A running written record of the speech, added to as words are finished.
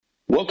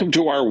Welcome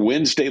to our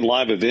Wednesday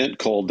live event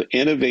called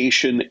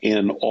Innovation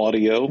in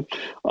Audio.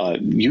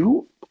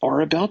 You are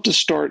about to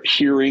start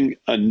hearing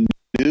a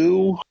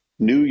new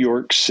New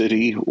York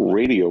City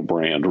radio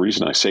brand. The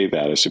reason I say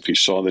that is if you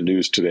saw the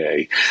news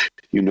today,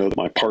 you know that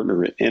my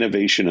partner in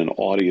Innovation in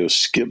Audio,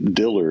 Skip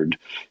Dillard,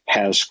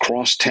 has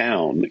crossed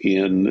town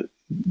in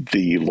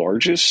the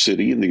largest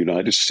city in the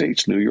United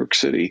States, New York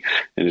City,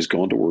 and has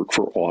gone to work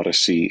for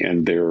Odyssey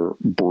and their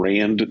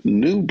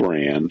new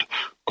brand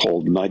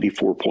called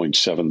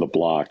 94.7 The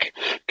Block.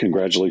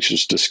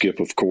 Congratulations to Skip,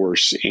 of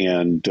course,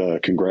 and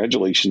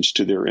congratulations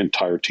to their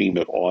entire team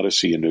at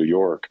Odyssey in New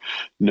York.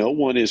 No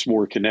one is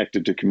more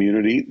connected to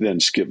community than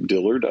Skip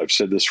Dillard. I've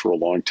said this for a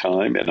long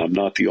time, and I'm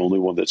not the only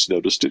one that's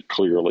noticed it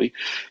clearly.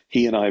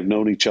 He and I have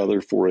known each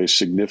other for a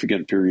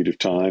significant period of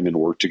time and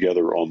worked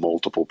together on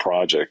multiple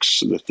projects.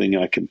 The thing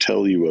I can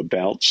tell you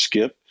about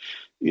Skip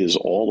is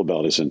all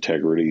about his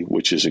integrity,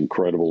 which is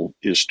incredible,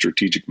 his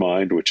strategic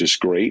mind, which is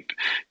great,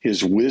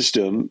 his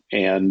wisdom,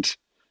 and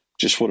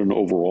just what an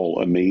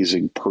overall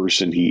amazing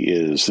person he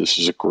is. This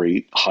is a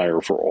great hire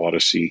for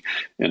Odyssey,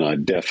 and I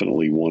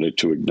definitely wanted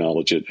to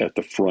acknowledge it at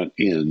the front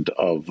end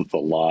of the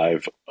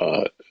live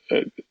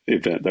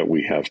event that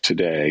we have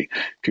today.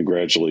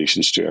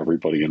 Congratulations to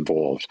everybody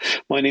involved.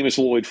 My name is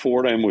Lloyd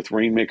Ford. I'm with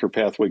Rainmaker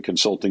Pathway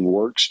Consulting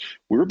Works.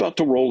 We're about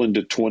to roll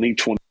into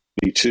 2022.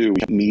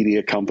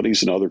 Media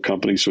companies and other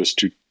companies with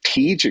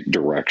strategic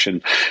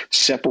direction,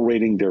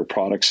 separating their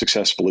products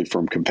successfully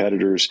from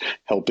competitors,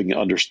 helping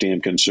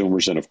understand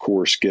consumers, and of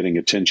course, getting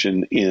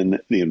attention in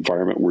the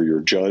environment where you're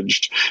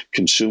judged.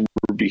 Consumer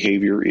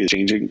behavior is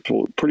changing.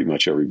 Pretty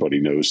much everybody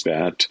knows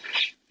that.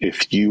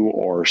 If you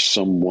are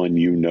someone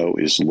you know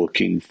is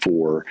looking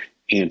for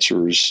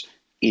answers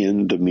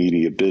in the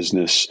media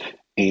business,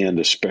 and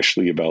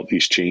especially about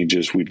these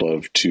changes, we'd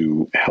love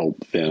to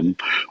help them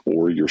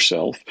or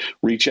yourself.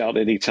 Reach out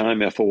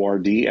anytime,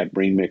 FORD at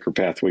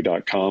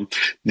rainmakerpathway.com.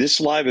 This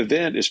live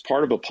event is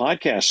part of a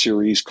podcast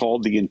series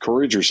called the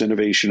Encouragers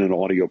Innovation in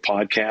Audio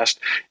Podcast,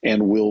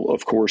 and will,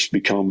 of course,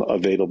 become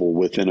available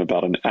within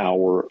about an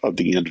hour of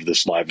the end of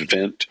this live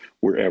event,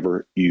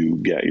 wherever you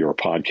get your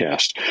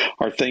podcast.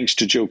 Our thanks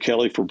to Joe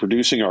Kelly for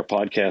producing our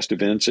podcast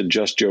events and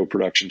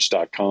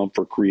JustJoeProductions.com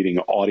for creating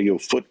an audio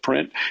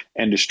footprint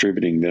and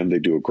distributing them. They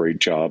do a great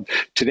job.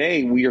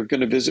 Today, we are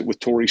going to visit with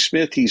Torrey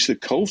Smith. He's the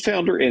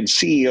co-founder and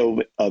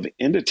CEO of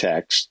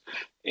Inditex,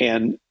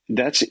 and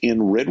that's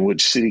in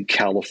Redwood City,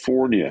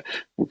 California.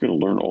 We're going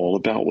to learn all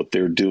about what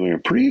they're doing.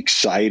 I'm pretty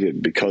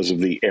excited because of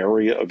the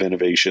area of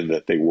innovation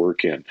that they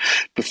work in.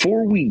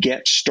 Before we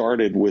get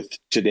started with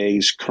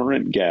today's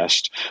current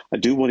guest, I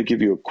do want to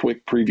give you a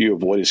quick preview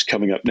of what is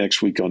coming up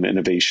next week on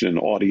Innovation in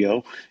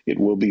Audio. It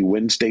will be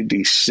Wednesday,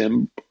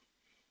 December.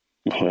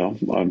 Well,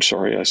 I'm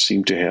sorry, I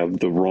seem to have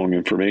the wrong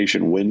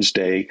information.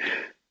 Wednesday,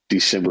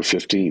 December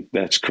 15th.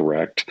 That's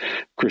correct.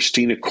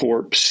 Christina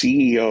Korp,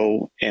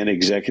 CEO and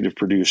executive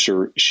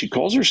producer. She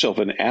calls herself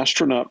an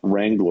astronaut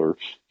wrangler.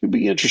 You'll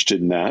be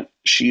interested in that.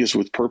 She is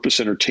with Purpose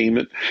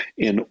Entertainment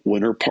in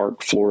Winter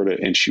Park, Florida,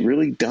 and she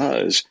really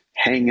does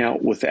hang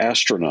out with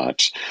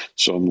astronauts.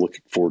 So I'm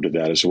looking forward to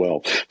that as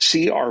well.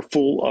 See our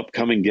full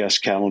upcoming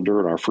guest calendar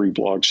in our free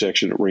blog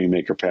section at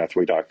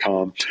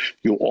rainmakerpathway.com.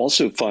 You'll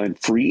also find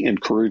free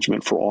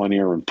encouragement for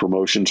on-air and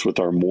promotions with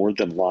our More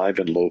Than Live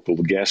and Local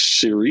Guest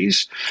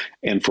series.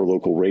 And for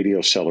local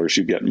radio sellers,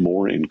 you get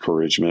more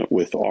encouragement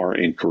with our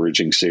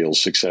Encouraging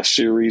Sales Success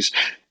series,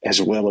 as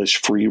well as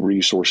free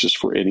resources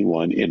for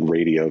anyone in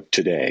radio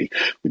today.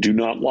 We do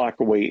not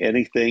lock away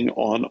anything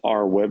on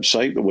our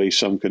website the way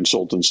some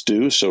consultants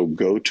do, so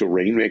go to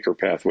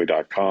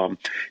rainmakerpathway.com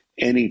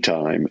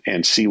anytime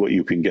and see what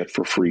you can get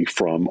for free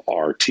from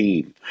our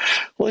team.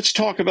 Let's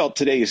talk about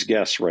today's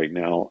guest right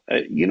now.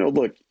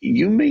 Look,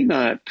 you may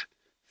not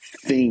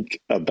think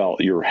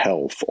about your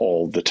health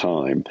all the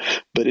time,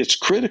 but it's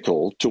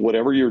critical to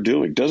whatever you're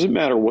doing. Doesn't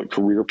matter what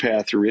career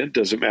path you're in,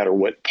 doesn't matter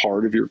what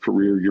part of your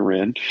career you're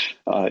in.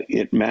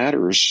 It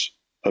matters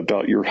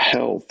about your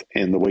health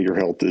and the way your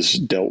health is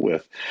dealt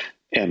with.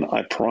 And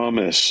I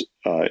promise,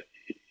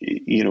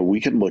 we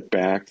can look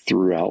back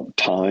throughout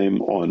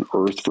time on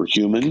Earth for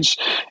humans,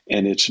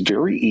 and it's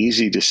very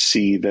easy to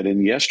see that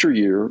in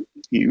yesteryear,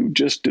 you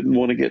just didn't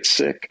want to get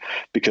sick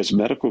because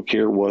medical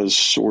care was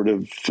sort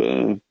of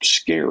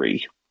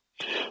scary.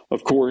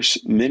 Of course,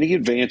 many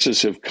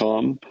advances have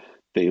come.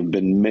 They have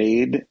been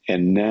made,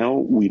 and now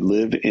we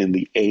live in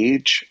the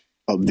age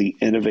of the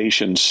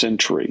innovation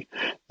century.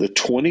 The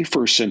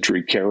 21st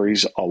century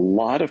carries a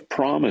lot of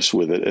promise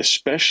with it,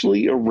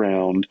 especially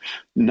around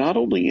not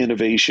only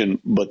innovation,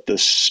 but the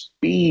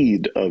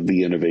speed of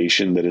the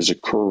innovation that is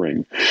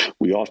occurring.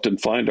 We often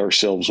find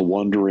ourselves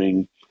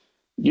wondering,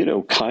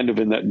 kind of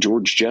in that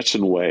George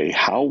Jetson way,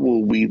 how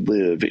will we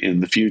live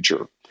in the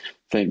future?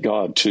 Thank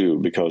God, too,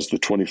 because the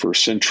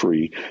 21st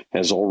century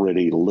has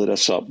already lit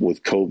us up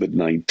with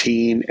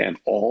COVID-19 and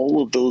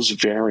all of those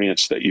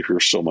variants that you hear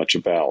so much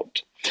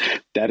about.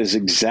 That is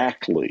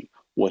exactly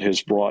what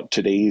has brought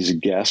today's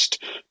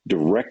guest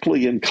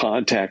directly in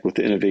contact with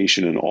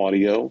innovation in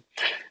audio.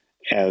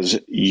 as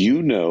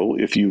you know,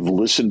 if you've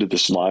listened to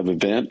this live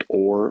event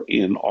or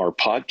in our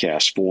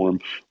podcast form,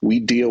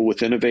 we deal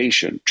with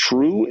innovation,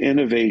 true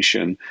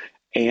innovation,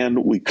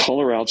 and we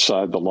color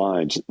outside the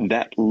lines.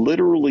 That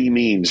literally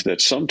means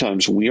that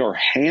sometimes we are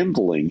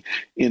handling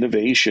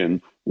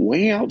innovation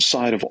way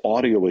outside of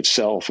audio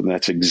itself. And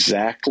that's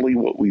exactly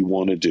what we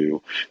want to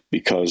do,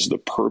 because the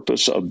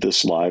purpose of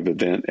this live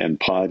event and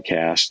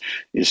podcast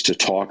is to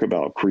talk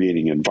about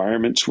creating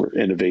environments where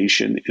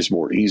innovation is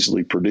more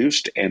easily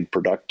produced and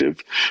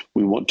productive.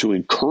 We want to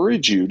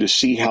encourage you to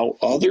see how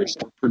others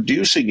are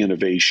producing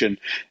innovation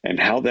and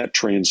how that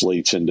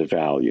translates into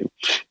value.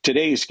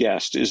 Today's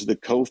guest is the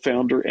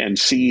co-founder and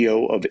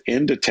CEO of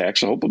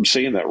Endotech. I hope I'm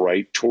saying that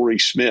right, Tory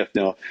Smith.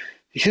 Now,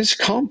 his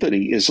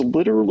company is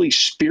literally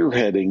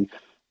spearheading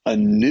a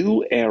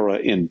new era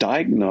in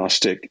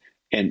diagnostic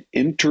and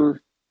interventional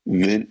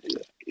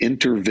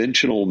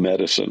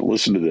medicine.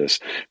 Listen to this.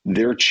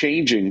 They're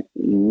changing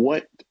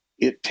what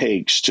it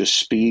takes to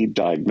speed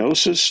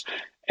diagnosis,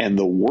 and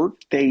the work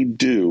they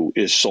do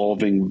is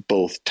solving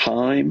both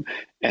time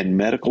and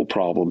medical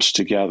problems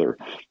together.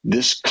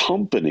 This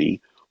company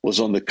was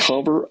on the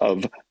cover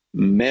of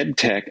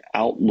MedTech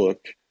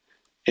Outlook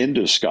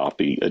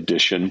Endoscopy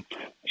edition.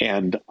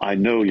 And I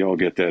know y'all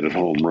get that at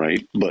home,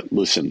 right? But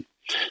listen,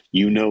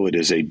 you know it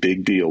is a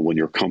big deal when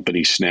your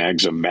company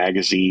snags a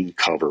magazine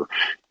cover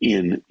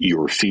in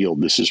your field.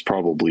 This is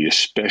probably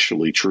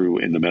especially true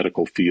in the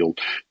medical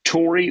field.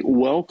 Tory,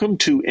 welcome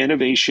to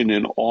Innovation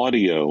in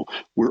Audio.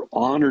 We're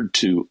honored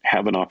to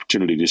have an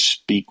opportunity to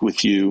speak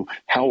with you.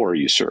 How are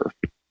you, sir?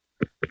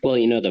 Well,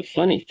 the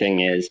funny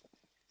thing is,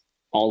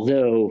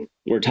 although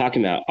we're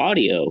talking about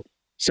audio,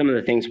 some of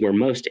the things we're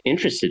most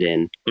interested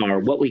in are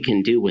what we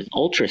can do with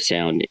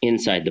ultrasound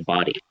inside the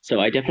body. So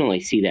I definitely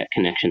see that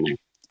connection there.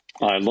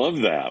 I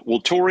love that.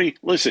 Well, Tory,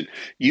 listen,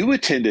 you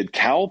attended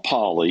Cal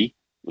Poly,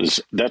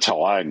 that's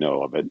how I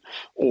know of it,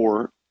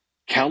 or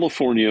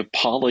California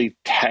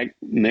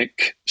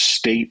Polytechnic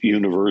State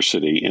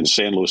University in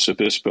San Luis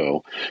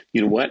Obispo.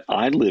 You know what?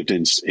 I lived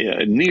in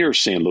near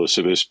San Luis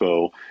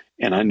Obispo,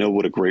 and I know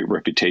what a great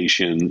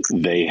reputation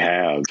they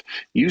have.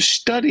 You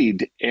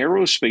studied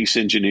aerospace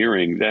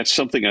engineering. That's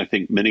something I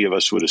think many of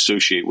us would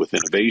associate with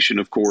innovation,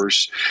 of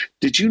course.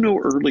 Did you know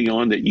early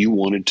on that you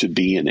wanted to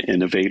be an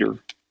innovator?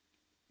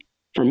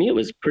 For me, it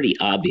was pretty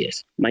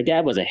obvious. My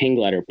dad was a hang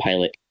glider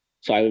pilot,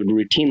 so I would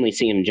routinely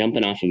see him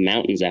jumping off of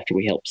mountains after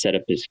we helped set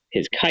up his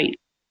kite.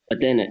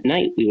 But then at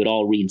night, we would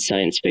all read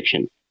science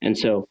fiction. And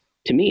so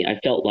to me, I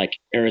felt like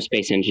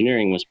aerospace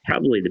engineering was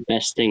probably the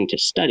best thing to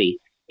study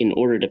in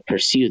order to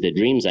pursue the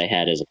dreams I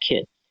had as a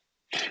kid.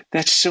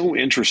 That's so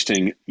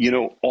interesting.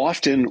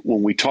 Often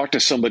when we talk to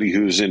somebody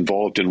who's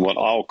involved in what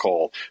I'll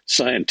call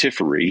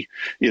scientificy,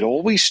 it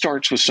always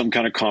starts with some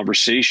kind of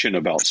conversation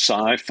about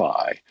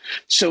sci-fi.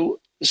 So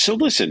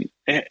listen,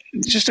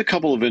 just a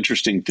couple of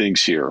interesting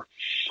things here.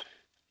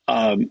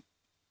 How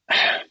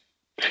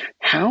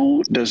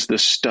does the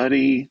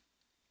study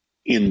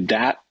in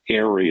that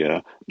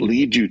area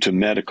lead you to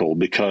medical?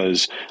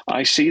 Because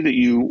I see that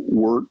you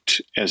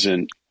worked as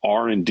an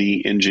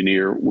R&D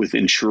engineer with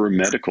Ensure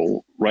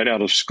Medical right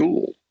out of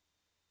school.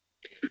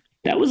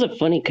 That was a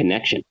funny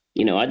connection.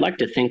 I'd like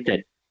to think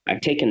that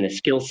I've taken the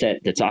skill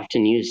set that's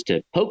often used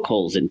to poke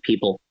holes in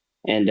people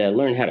and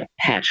learn how to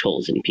patch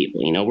holes in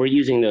people. We're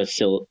using those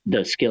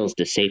skills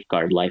to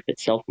safeguard life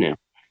itself now.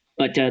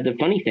 But the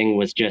funny thing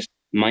was just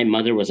my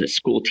mother was a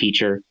school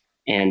teacher,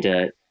 and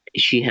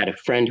she had a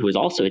friend who was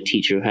also a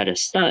teacher who had a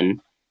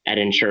son at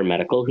Ensure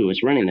Medical who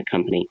was running the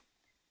company.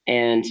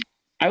 And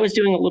I was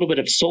doing a little bit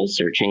of soul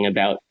searching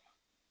about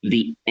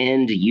the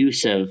end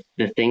use of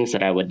the things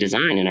that I would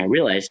design. And I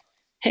realized,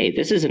 hey,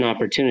 this is an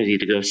opportunity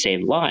to go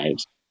save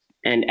lives.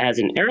 And as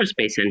an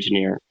aerospace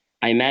engineer,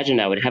 I imagined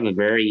I would have a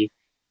very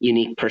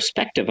unique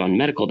perspective on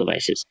medical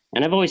devices.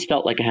 And I've always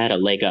felt like I had a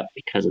leg up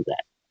because of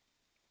that.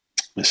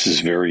 This is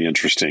very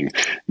interesting.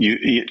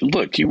 You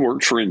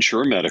worked for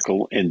Ensure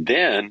Medical and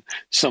then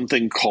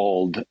something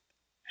called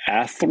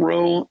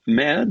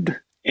Athromed.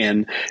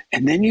 And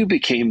then you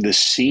became the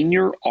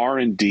senior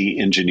R&D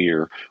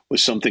engineer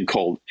with something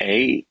called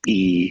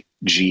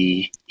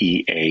AEGEA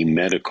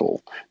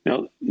Medical.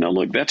 Now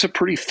look, that's a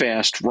pretty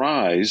fast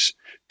rise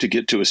to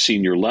get to a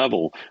senior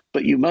level,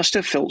 but you must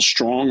have felt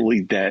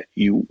strongly that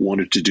you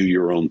wanted to do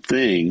your own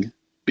thing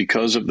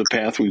because of the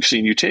path we've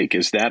seen you take.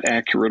 Is that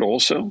accurate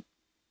also?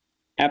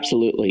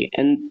 Absolutely.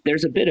 And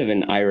there's a bit of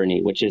an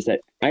irony, which is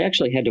that I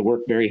actually had to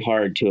work very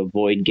hard to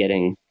avoid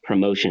getting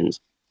promotions.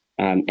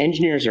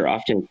 Engineers are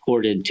often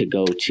courted to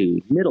go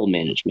to middle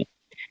management.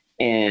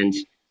 And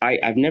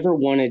I've never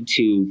wanted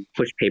to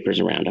push papers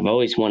around. I've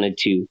always wanted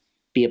to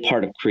be a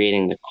part of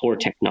creating the core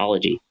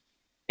technology.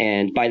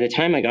 And by the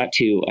time I got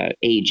to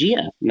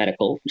AEGEA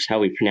Medical, which is how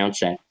we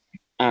pronounce that,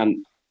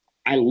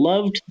 I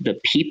loved the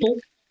people,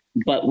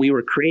 but we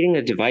were creating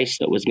a device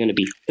that was going to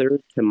be third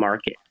to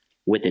market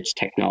with its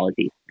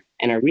technology.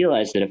 And I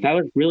realized that if I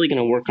was really going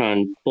to work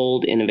on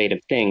bold, innovative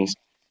things,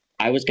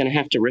 I was going to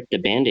have to rip the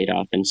Band-Aid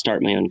off and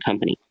start my own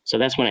company. So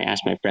that's when I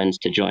asked my friends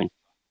to join.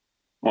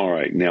 All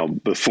right. Now,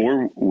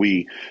 before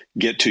we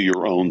get to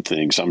your own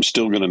things, I'm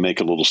still going to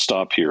make a little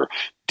stop here.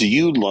 Do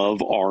you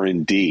love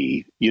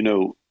R&D? You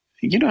know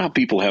how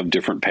people have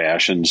different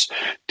passions.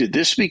 Did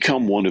this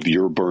become one of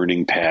your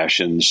burning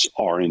passions,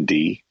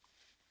 R&D?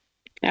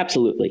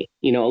 Absolutely.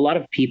 A lot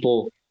of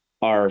people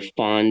are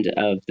fond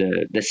of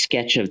the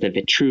sketch of the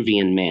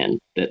Vitruvian Man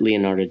that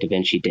Leonardo da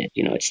Vinci did.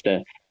 It's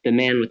the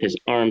man with his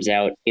arms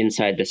out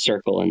inside the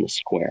circle in the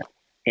square.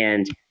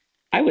 And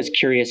I was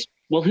curious,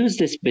 well, who's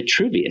this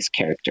Vitruvius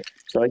character?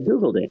 So I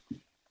Googled it.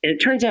 And it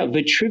turns out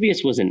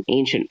Vitruvius was an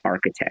ancient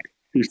architect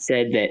who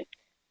said that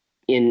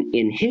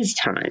in his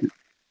time,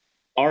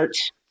 art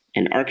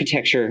and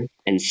architecture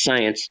and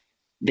science,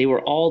 they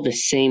were all the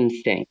same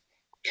thing.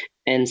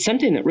 And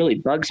something that really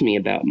bugs me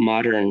about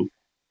modern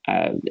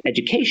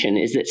education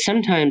is that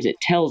sometimes it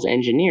tells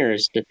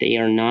engineers that they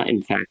are not,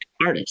 in fact,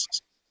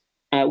 artists,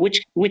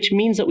 which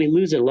means that we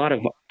lose a lot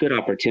of good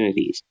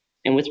opportunities.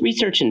 And with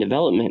research and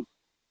development,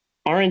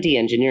 R&D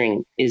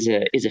engineering is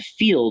a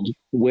field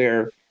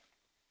where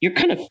you're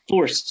kind of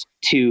forced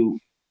to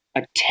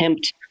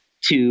attempt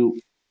to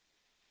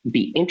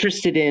be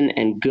interested in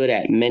and good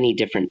at many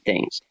different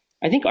things.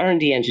 I think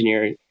R&D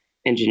engineering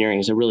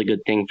is a really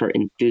good thing for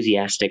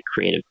enthusiastic,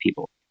 creative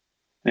people.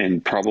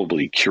 And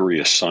probably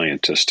curious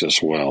scientists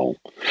as well.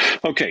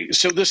 Okay,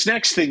 so this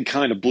next thing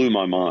kind of blew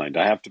my mind.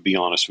 I have to be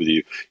honest with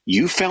you.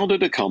 You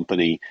founded a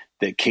company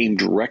that came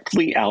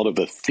directly out of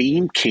a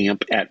theme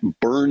camp at the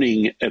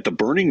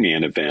Burning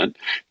Man event.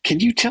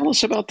 Can you tell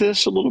us about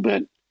this a little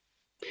bit?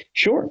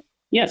 Sure.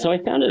 Yeah, so I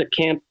founded a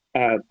camp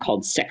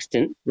called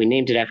Sextant. We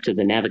named it after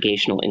the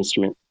navigational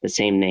instrument, the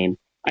same name.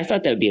 I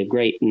thought that would be a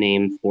great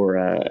name for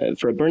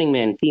a Burning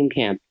Man theme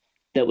camp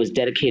that was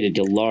dedicated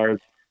to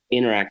large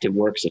interactive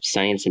works of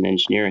science and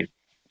engineering.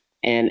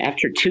 And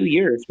after 2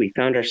 years, we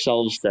found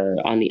ourselves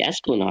on the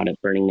Esplanade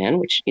at Burning Man,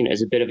 which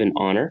is a bit of an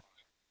honor,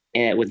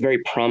 with very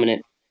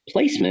prominent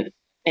placement.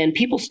 And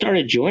people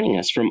started joining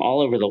us from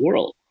all over the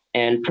world.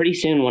 And pretty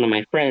soon, one of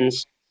my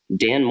friends,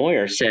 Dan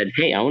Moyer, said,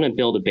 "Hey, I want to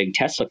build a big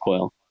Tesla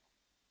coil."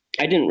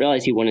 I didn't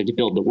realize he wanted to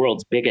build the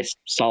world's biggest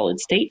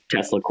solid-state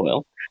Tesla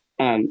coil.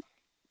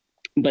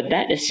 But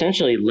that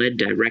essentially led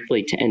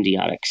directly to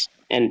Endiatics.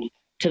 And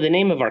to the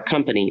name of our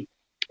company,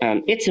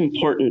 it's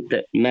important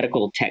that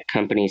medical tech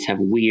companies have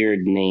weird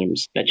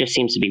names. That just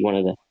seems to be one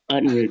of the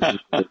unwritten.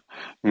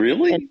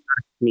 Really?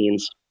 Endiatics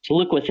means to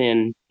look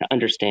within, to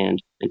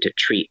understand, and to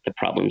treat the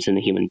problems in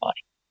the human body.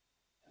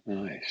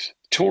 Nice.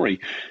 Tori,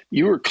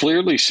 you are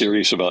clearly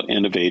serious about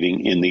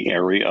innovating in the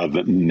area of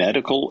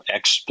medical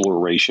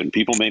exploration.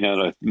 People may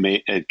not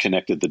have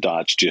connected the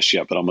dots just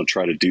yet, but I'm going to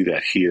try to do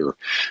that here.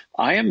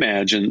 I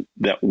imagine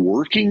that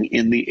working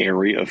in the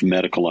area of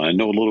medical, and I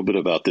know a little bit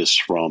about this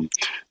from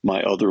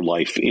my other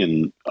life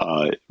in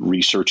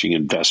researching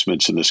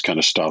investments and this kind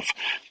of stuff.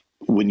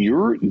 When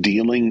you're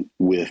dealing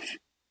with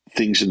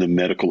things in the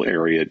medical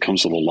area, it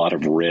comes with a lot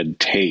of red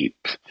tape,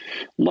 a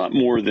lot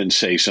more than,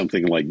 say,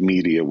 something like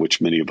media, which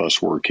many of us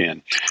work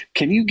in.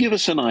 Can you give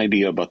us an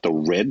idea about the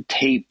red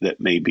tape that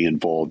may be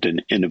involved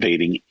in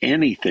innovating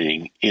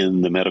anything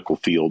in the medical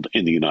field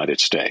in the United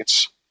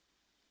States?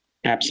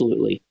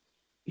 Absolutely.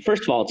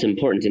 First of all, it's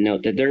important to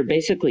note that there are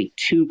basically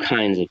two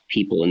kinds of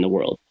people in the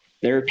world.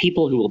 There are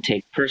people who will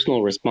take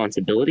personal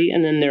responsibility,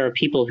 and then there are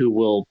people who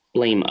will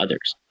blame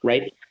others,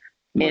 right?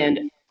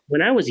 And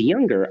when I was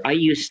younger, I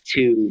used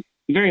to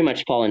very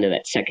much fall into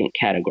that second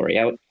category.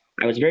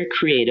 I was very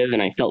creative,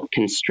 and I felt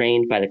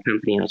constrained by the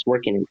company I was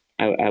working in.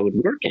 I would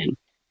work in.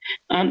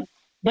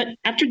 But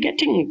after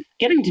getting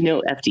to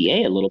know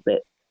FDA a little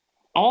bit,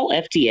 all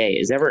FDA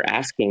is ever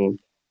asking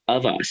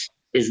of us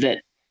is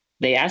that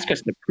they ask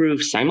us to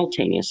prove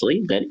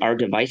simultaneously that our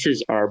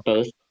devices are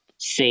both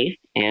safe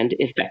and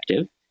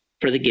effective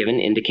for the given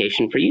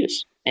indication for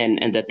use,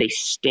 and that they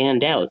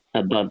stand out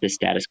above the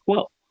status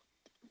quo.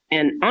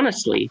 And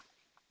honestly,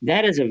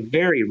 that is a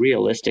very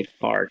realistic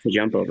bar to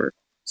jump over.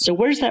 So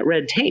where's that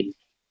red tape?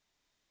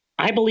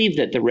 I believe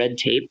that the red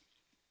tape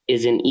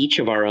is in each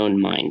of our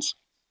own minds.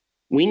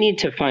 We need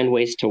to find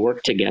ways to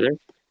work together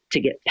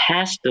to get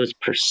past those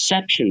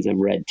perceptions of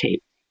red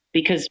tape.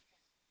 Because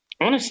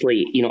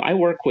honestly, I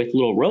work with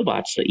little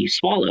robots that you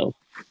swallow,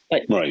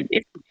 but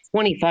it's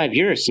 25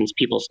 years since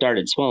people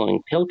started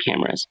swallowing pill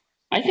cameras.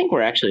 I think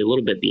we're actually a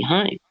little bit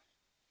behind.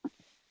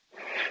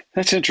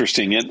 That's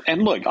interesting.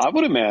 And look, I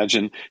would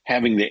imagine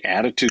having the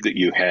attitude that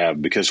you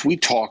have, because we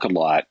talk a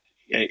lot,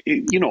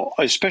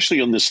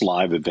 especially on this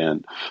live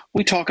event,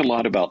 we talk a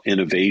lot about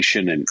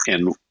innovation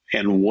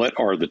and what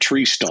are the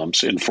tree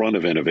stumps in front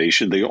of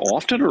innovation. They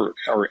often are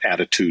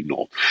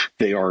attitudinal.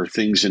 They are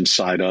things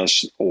inside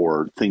us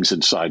or things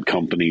inside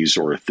companies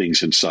or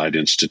things inside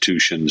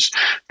institutions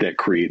that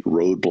create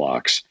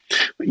roadblocks.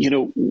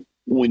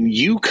 When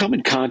you come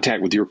in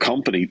contact with your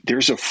company,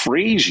 there's a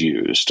phrase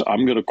used.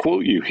 I'm going to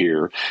quote you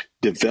here: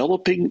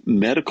 developing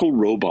medical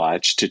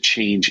robots to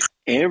change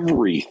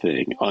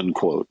everything,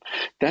 unquote.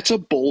 That's a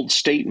bold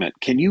statement.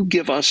 Can you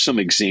give us some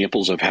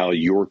examples of how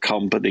your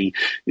company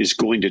is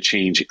going to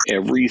change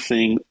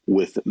everything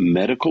with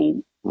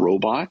medical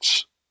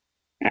robots?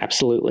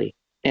 Absolutely.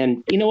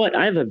 And you know what?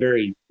 I have a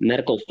very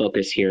medical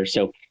focus here,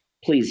 so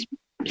please,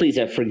 please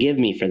forgive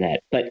me for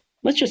that. But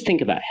let's just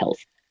think about health.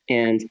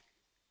 And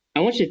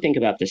I want you to think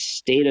about the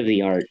state of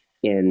the art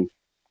in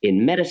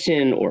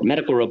medicine or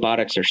medical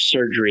robotics or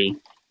surgery.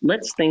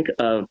 Let's think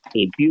of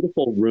a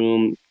beautiful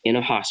room in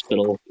a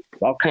hospital,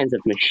 all kinds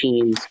of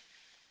machines,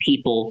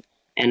 people,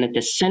 and at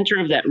the center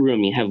of that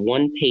room, you have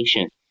one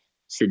patient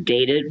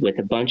sedated with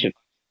a bunch of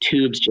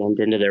tubes jammed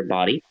into their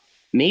body,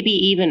 maybe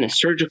even a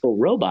surgical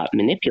robot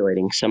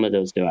manipulating some of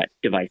those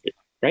devices,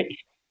 right?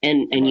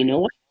 And you know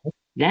what?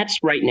 That's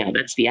right now.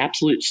 That's the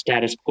absolute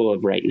status quo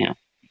of right now.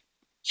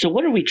 So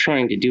what are we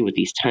trying to do with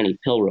these tiny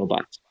pill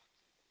robots?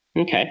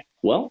 Okay,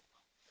 well,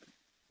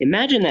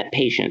 imagine that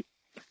patient,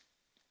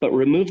 but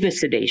remove the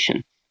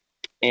sedation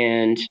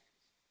and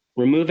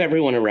remove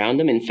everyone around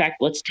them. In fact,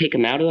 let's take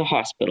them out of the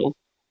hospital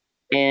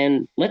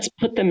and let's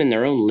put them in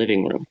their own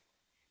living room.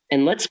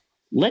 And let's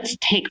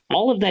take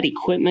all of that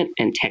equipment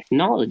and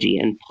technology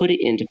and put it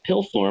into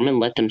pill form and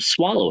let them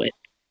swallow it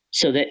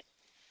so that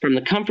from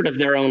the comfort of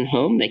their own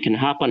home, they can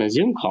hop on a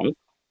Zoom call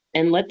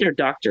and let their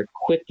doctor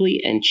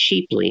quickly and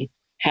cheaply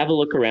have a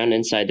look around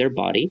inside their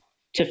body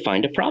to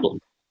find a problem.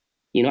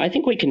 You know, I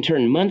think we can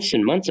turn months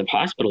and months of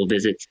hospital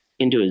visits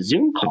into a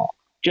Zoom call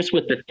just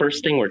with the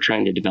first thing we're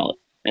trying to develop.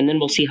 And then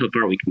we'll see how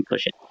far we can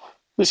push it.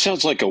 This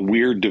sounds like a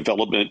weird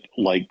development,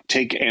 like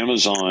take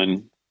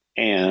Amazon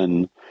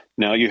and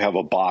now you have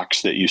a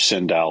box that you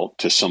send out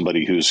to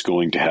somebody who's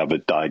going to have a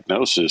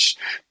diagnosis.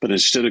 But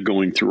instead of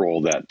going through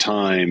all that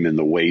time and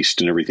the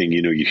waste and everything,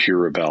 you know, you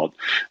hear about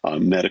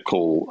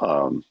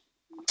medical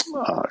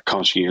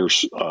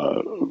concierge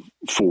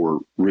for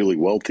really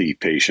wealthy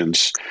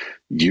patients.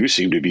 You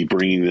seem to be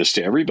bringing this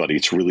to everybody.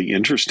 It's really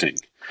interesting.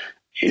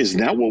 Is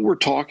that what we're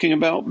talking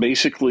about?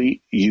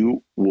 Basically,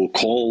 you will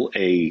call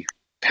a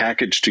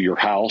package to your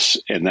house,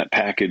 and that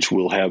package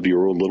will have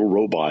your little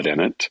robot in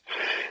it.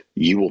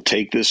 You will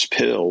take this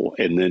pill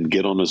and then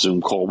get on a Zoom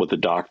call with the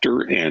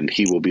doctor, and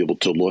he will be able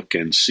to look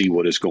and see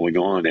what is going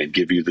on and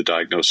give you the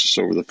diagnosis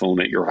over the phone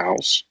at your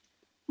house.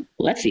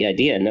 Well, that's the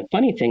idea. And the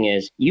funny thing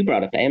is, you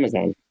brought up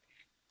Amazon.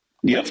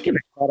 Yep. Let's give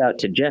a shout out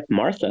to Jeff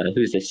Martha,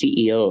 who's the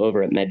CEO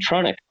over at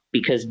Medtronic,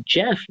 because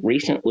Jeff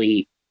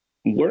recently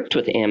worked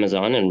with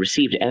Amazon and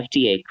received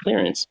FDA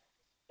clearance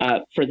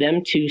for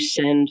them to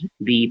send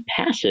the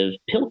passive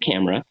pill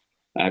camera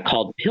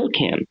called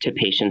PillCam to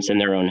patients in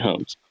their own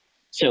homes.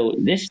 So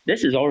this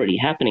is already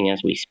happening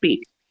as we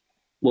speak.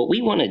 What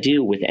we want to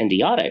do with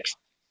Endiatx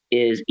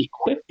is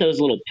equip those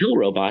little pill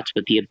robots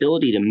with the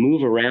ability to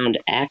move around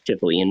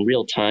actively in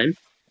real time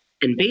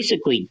and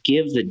basically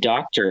give the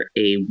doctor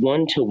a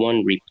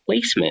one-to-one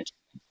replacement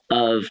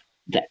of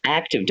the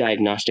active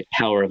diagnostic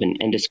power of an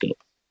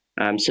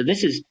endoscope. So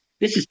this is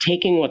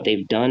taking what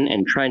they've done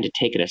and trying to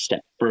take it a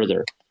step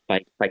further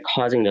by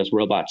causing those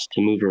robots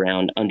to move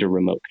around under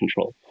remote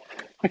control.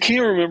 I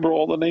can't remember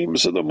all the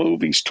names of the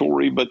movies,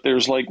 Tori, but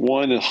there's like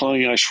one,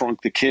 Honey, I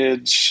Shrunk the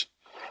Kids.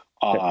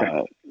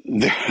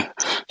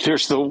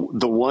 There's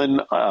the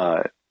one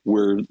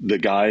where the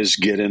guys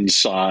get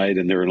inside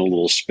and they're in a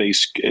little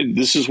space.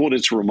 This is what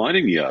it's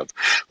reminding me of.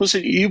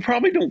 Listen, you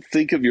probably don't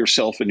think of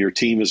yourself and your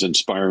team as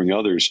inspiring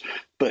others,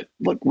 but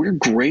look, we're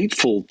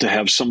grateful to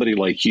have somebody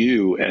like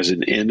you as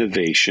an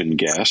innovation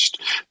guest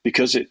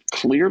because it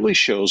clearly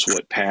shows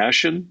what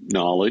passion,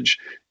 knowledge,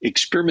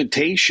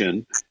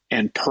 experimentation,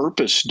 and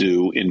purpose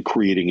do in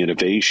creating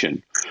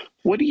innovation.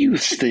 What do you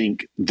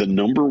think the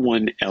number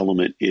one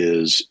element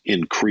is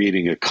in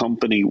creating a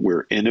company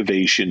where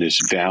innovation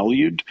is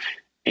valued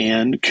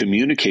and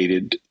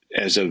communicated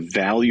as a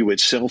value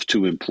itself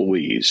to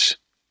employees?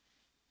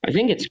 I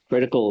think it's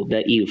critical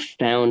that you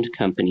found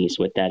companies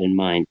with that in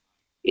mind.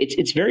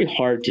 It's very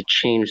hard to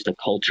change the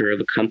culture of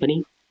a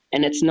company,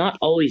 and it's not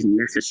always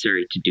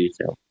necessary to do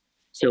so.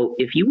 So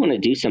if you want to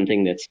do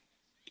something that's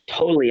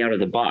totally out of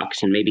the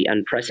box and maybe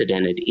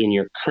unprecedented in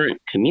your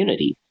current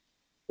community,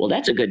 well,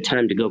 that's a good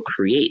time to go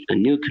create a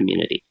new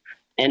community.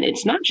 And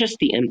it's not just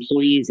the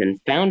employees and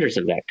founders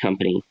of that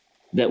company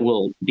that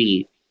will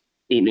be,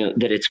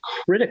 that it's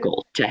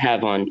critical to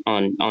have on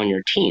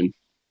your team.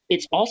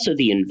 It's also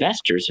the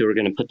investors who are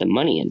going to put the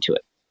money into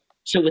it.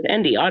 So with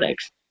Endiatx,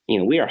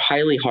 we are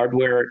highly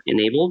hardware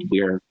enabled.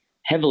 We are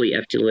heavily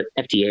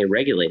FDA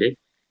regulated.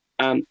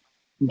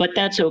 But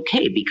that's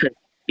okay because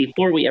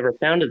before we ever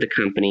founded the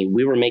company,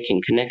 we were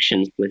making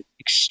connections with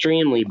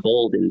extremely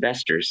bold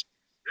investors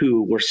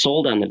who were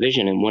sold on the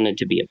vision and wanted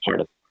to be a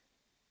part of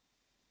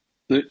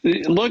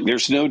it. Look,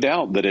 there's no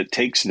doubt that it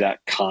takes that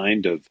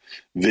kind of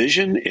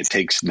vision. It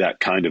takes that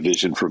kind of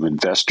vision from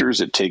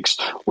investors. It takes,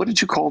 what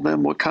did you call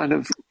them? What kind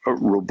of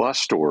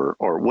robust or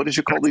what did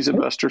you call these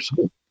investors?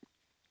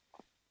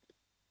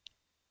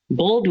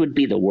 Bold would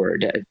be the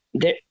word.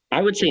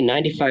 I would say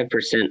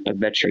 95% of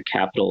venture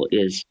capital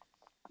is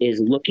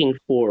looking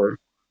for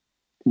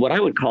what I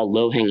would call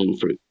low-hanging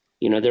fruit.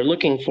 They're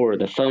looking for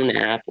the phone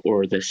app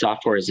or the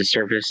software as a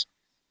service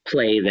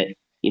play that,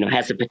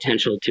 has the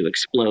potential to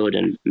explode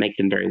and make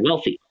them very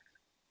wealthy.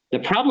 The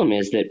problem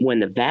is that when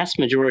the vast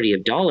majority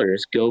of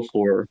dollars go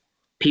for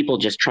people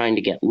just trying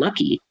to get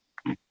lucky,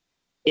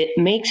 it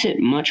makes it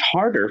much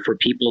harder for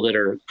people that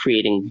are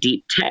creating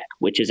deep tech,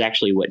 which is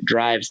actually what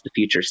drives the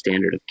future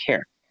standard of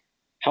care.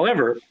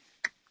 However,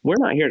 we're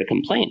not here to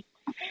complain.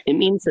 It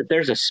means that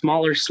there's a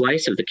smaller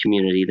slice of the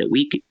community that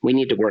we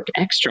need to work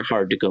extra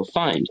hard to go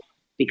find,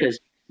 because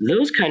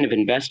those kind of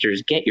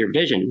investors get your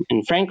vision,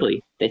 and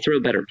frankly, they throw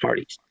better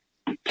parties.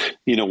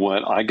 You know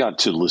what? I got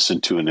to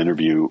listen to an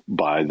interview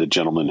by the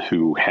gentleman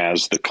who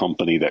has the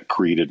company that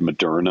created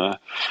Moderna.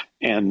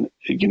 And,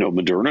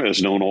 Moderna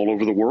is known all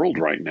over the world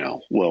right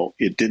now. Well,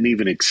 it didn't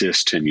even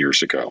exist 10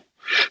 years ago.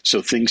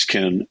 So things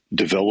can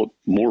develop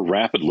more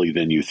rapidly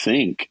than you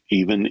think,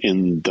 even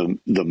in the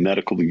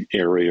medical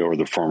area or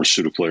the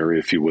pharmaceutical area,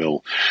 if you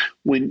will.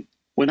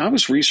 When I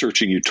was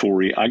researching you,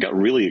 Tori, I got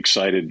really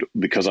excited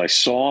because I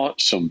saw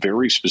some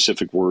very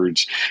specific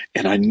words,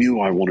 and I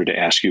knew I wanted to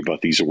ask you about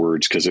these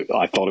words because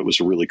I thought it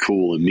was really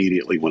cool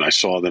immediately when I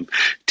saw them.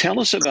 Tell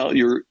us about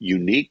your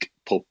unique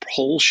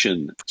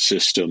propulsion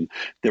system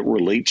that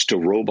relates to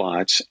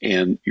robots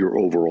and your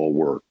overall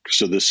work.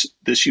 So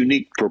this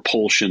unique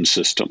propulsion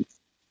system.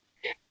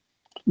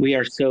 We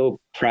are so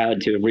proud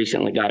to have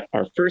recently got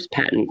our first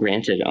patent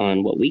granted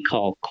on what we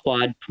call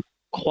quad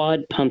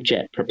pump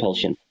jet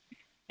propulsion.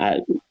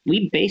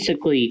 We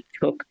basically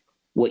took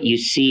what you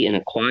see in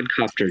a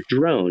quadcopter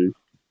drone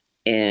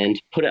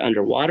and put it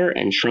underwater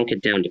and shrunk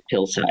it down to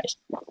pill size.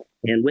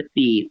 And with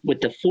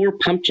the 4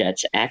 pump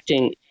jets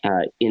acting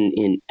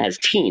in as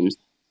teams,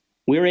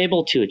 we were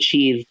able to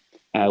achieve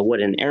what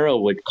an aero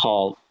would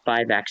call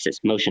 5-axis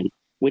motion,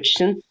 which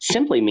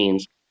simply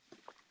means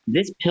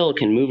this pill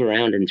can move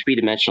around in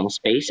 3-dimensional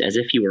space as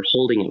if you were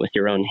holding it with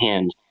your own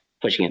hand,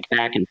 pushing it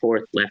back and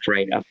forth, left,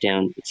 right, up,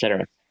 down,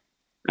 etc.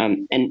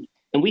 And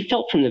we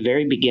felt from the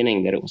very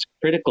beginning that it was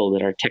critical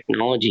that our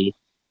technology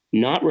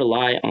not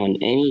rely on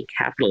any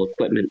capital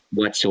equipment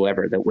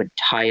whatsoever that would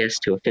tie us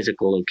to a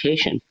physical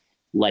location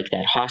like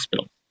that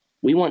hospital.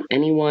 We want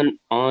anyone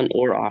on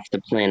or off the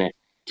planet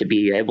to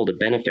be able to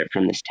benefit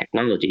from this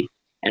technology.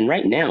 And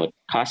right now, it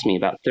costs me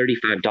about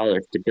 $35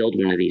 to build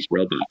one of these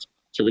robots.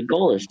 So the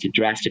goal is to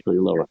drastically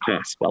lower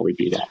costs while we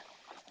do that.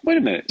 Wait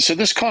a minute. So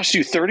this costs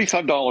you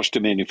 $35 to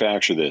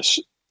manufacture this.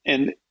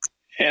 And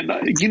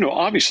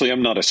obviously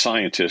I'm not a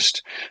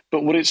scientist,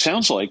 but what it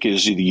sounds like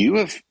is you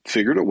have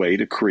figured a way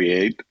to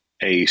create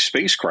a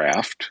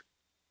spacecraft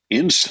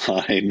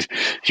inside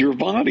your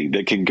body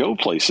that can go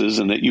places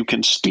and that you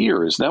can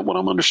steer. Is that what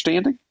I'm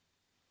understanding?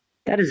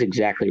 That is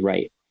exactly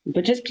right.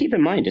 But just keep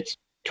in mind, it's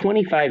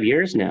 25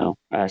 years now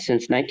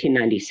since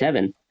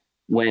 1997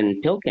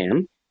 when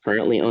PillCam,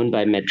 currently owned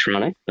by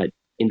Medtronic, but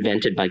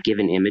invented by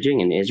Given Imaging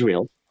in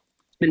Israel.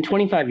 It's been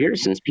 25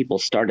 years since people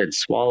started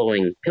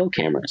swallowing pill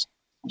cameras.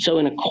 So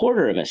in a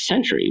quarter of a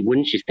century,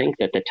 wouldn't you think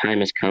that the time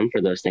has come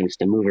for those things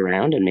to move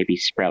around and maybe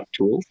sprout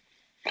tools?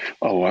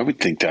 Oh, I would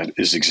think that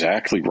is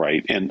exactly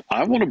right. And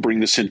I want to bring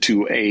this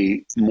into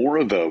I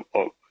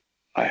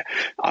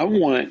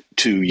want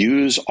to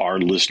use our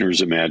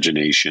listeners'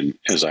 imagination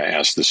as I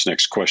ask this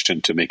next question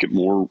to make it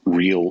more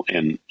real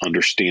and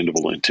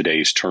understandable in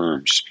today's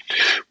terms.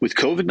 With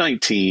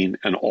COVID-19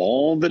 and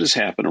all that has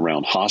happened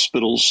around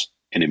hospitals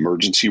and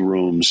emergency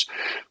rooms,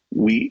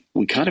 we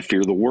kind of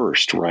fear the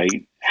worst,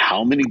 right?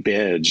 How many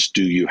beds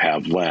do you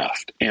have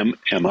left? Am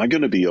I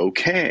going to be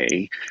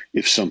okay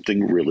if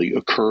something really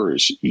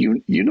occurs?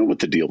 You know what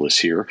the deal is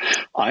here.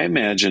 I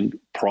imagine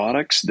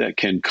products that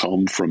can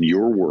come from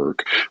your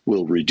work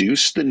will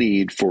reduce the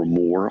need for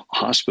more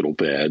hospital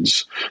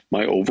beds.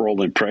 My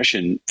overall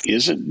impression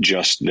isn't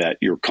just that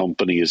your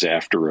company is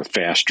after a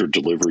faster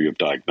delivery of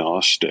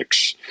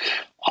diagnostics.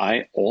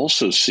 I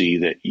also see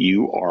that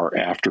you are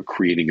after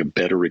creating a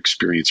better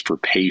experience for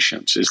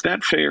patients. Is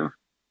that fair?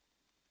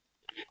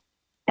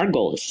 Our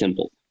goal is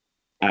simple.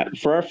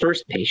 For our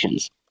first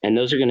patients, and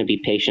those are going to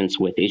be patients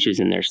with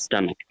issues in their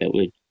stomach that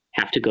would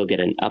have to go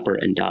get an upper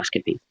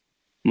endoscopy.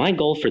 My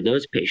goal for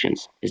those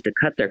patients is to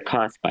cut their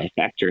costs by a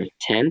factor of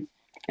 10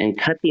 and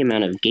cut the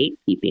amount of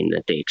gatekeeping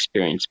that they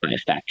experience by a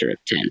factor of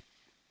 10.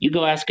 You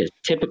go ask a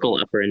typical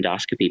upper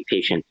endoscopy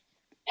patient,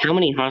 how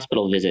many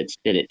hospital visits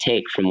did it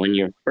take from when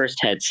you first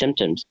had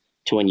symptoms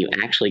to when you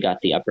actually got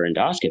the upper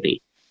endoscopy?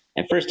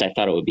 At first, I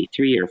thought it would be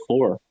 3 or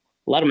 4.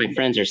 A lot of my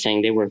friends are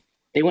saying they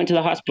went to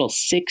the hospital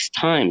 6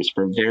 times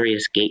for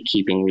various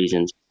gatekeeping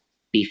reasons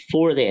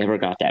before they ever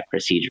got that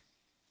procedure.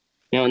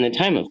 Now, in the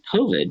time of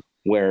COVID,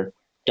 where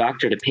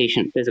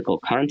doctor-to-patient physical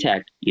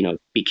contact,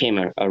 became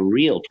a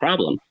real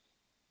problem,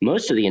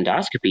 most of the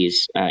endoscopies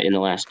in the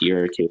last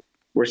year or two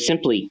were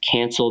simply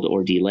canceled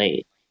or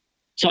delayed.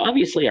 So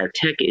obviously, our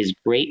tech is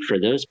great for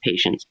those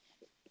patients.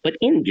 But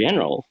in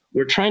general,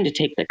 we're trying to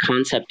take the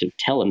concept of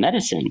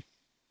telemedicine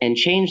and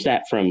change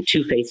that from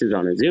 2 faces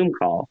on a Zoom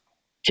call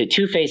to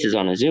 2 faces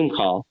on a Zoom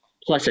call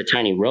plus a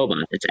tiny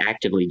robot that's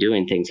actively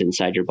doing things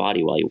inside your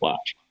body while you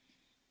watch.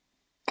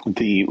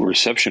 The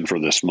reception for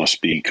this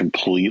must be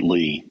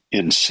completely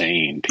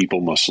insane. People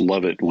must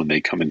love it when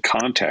they come in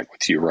contact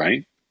with you,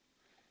 right?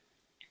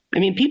 I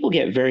mean, people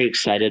get very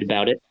excited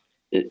about it.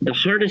 The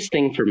hardest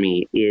thing for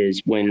me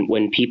is when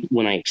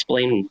I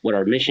explain what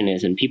our mission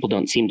is and people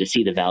don't seem to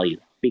see the value,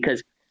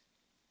 because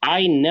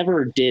I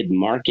never did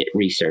market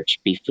research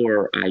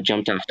before I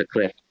jumped off the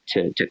cliff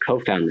to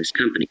co-found this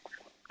company.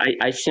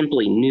 I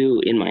simply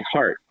knew in my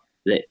heart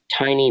that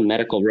tiny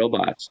medical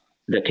robots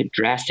that could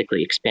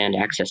drastically expand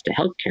access to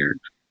healthcare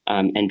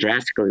and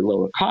drastically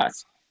lower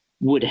costs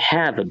would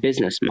have a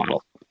business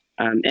model.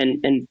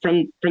 And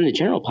from the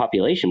general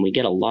population, we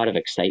get a lot of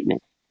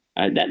excitement.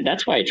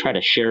 That's why I try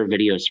to share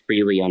videos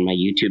freely on my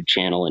YouTube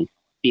channel and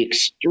be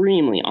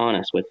extremely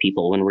honest with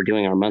people when we're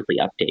doing our monthly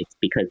updates,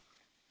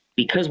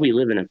 because we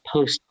live in a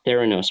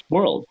post-Theranos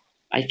world.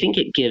 I think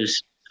it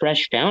gives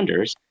fresh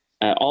founders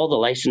all the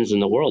license in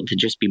the world to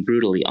just be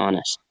brutally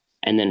honest,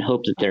 and then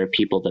hope that there are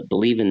people that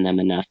believe in them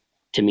enough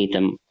to meet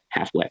them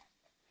halfway.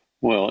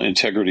 Well,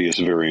 integrity is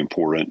very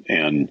important,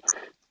 and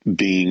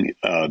being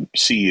a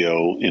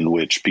CEO in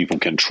which people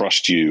can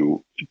trust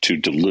you to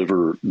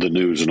deliver the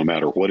news, no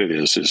matter what it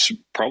is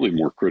probably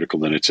more critical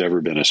than it's ever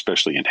been,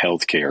 especially in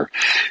healthcare.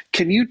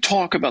 Can you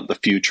talk about the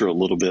future a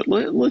little bit?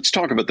 Let's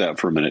talk about that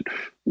for a minute.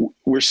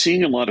 We're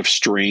seeing a lot of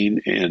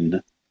strain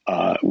in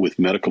with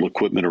medical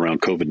equipment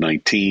around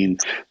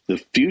COVID-19. The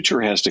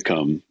future has to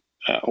come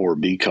or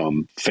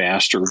become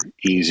faster,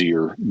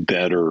 easier,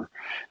 better.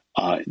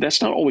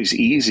 That's not always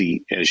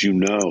easy, as you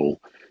know.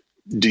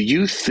 Do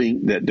you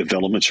think that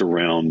developments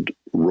around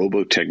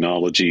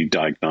robotechnology,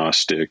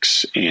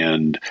 diagnostics,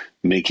 and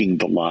making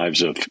the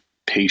lives of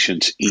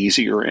patients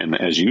easier and,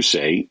 as you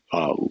say,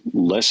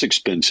 less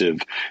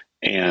expensive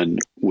and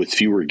with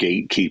fewer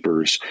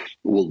gatekeepers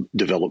will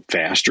develop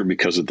faster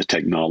because of the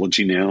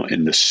technology now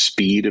and the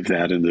speed of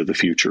that into the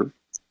future?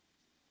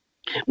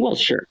 Well,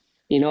 sure.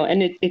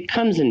 And it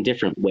comes in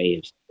different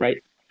waves,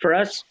 right? For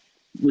us,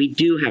 we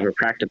do have a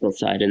practical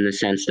side in the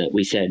sense that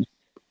we said,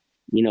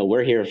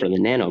 we're here for the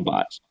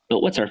nanobots,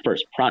 but what's our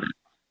first product?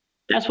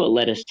 That's what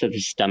led us to the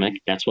stomach.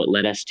 That's what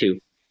led us to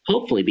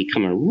hopefully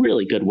become a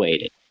really good way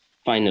to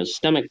find those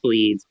stomach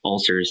bleeds,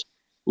 ulcers,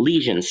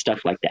 lesions,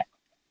 stuff like that.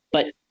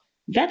 But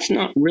that's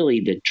not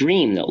really the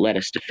dream that led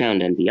us to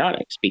found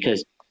Enbiotics,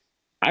 because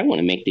I want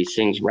to make these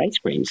things rice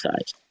grain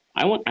sized.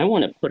 I want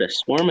to put a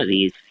swarm of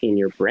these in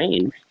your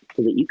brain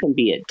so that you can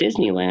be at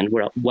Disneyland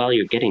while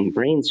you're getting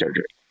brain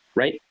surgery,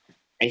 right?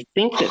 I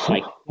think that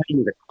by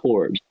cutting the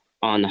cord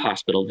on the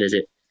hospital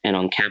visit and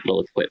on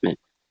capital equipment,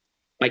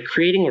 by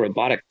creating a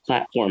robotic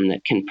platform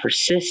that can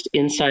persist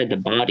inside the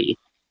body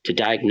to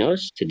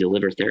diagnose, to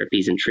deliver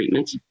therapies and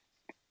treatments,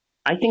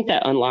 I think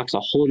that unlocks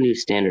a whole new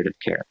standard of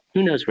care.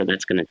 Who knows where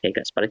that's going to take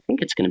us, but I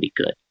think it's going to be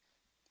good.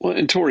 Well,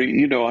 and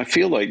Tori, I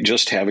feel like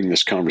just having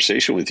this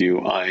conversation with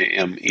you, I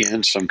am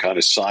in some kind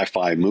of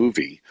sci-fi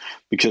movie,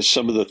 because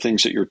some of the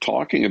things that you're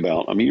talking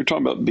about, you're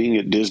talking about being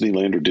at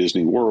Disneyland or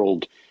Disney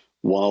World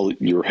while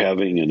you're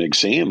having an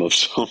exam of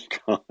some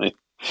kind.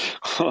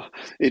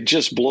 It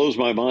just blows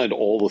my mind,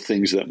 all the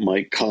things that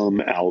might come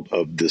out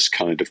of this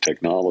kind of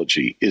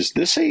technology. Is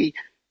this a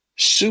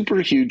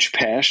super huge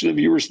passion of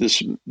yours,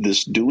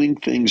 this doing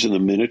things in the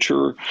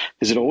miniature?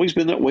 Has it always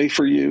been that way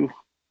for you?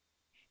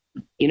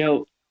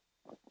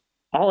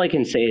 All I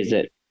can say is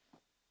that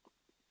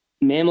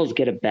mammals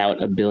get about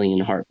 1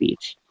 billion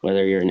heartbeats,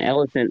 whether you're an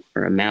elephant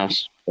or a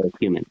mouse or a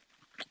human,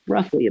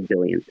 roughly 1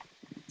 billion.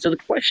 So the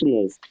question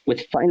is,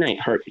 with finite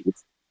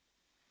heartbeats,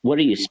 what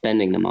are you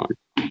spending them on?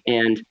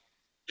 And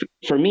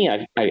for me,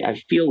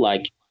 I feel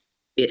like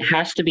it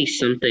has to be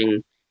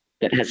something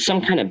that has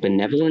some kind of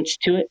benevolence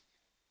to it.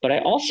 But I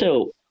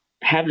also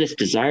have this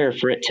desire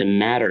for it to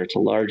matter to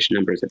large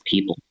numbers of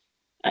people.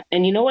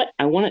 And you know what?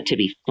 I want it to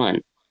be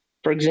fun.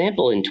 For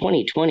example, in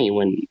 2020,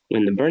 when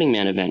the Burning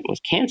Man event was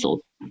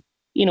canceled,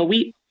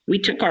 we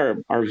took our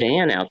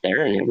van out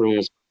there and everyone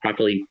was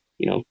properly,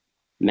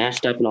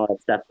 masked up and all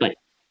that stuff. But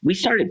we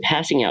started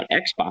passing out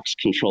Xbox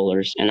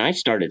controllers and I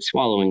started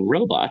swallowing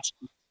robots.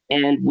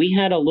 And we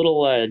had a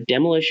little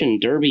demolition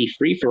derby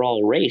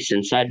free-for-all race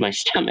inside my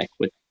stomach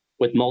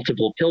with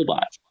multiple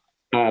pillbots.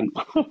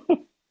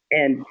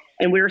 And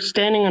we were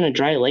standing on a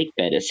dry lake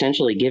bed,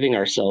 essentially giving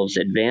ourselves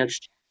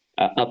advanced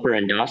upper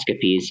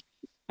endoscopies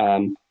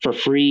for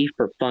free,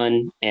 for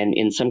fun, and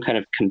in some kind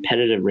of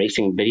competitive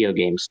racing video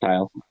game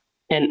style.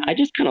 And I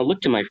just kind of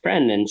looked at my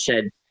friend and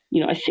said,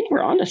 I think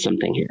we're onto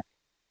something here.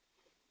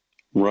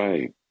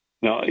 Right.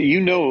 Now,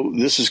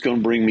 this is going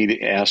to bring me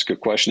to ask a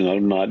question that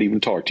I've not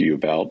even talked to you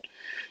about.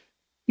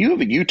 You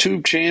have a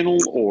YouTube channel,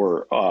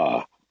 or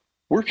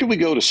where can we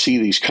go to see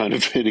these kind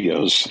of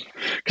videos?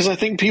 Because I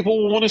think people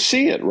will want to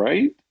see it,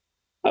 right?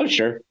 Oh,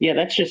 sure. Yeah,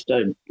 that's just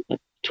a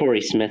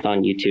Tori Smith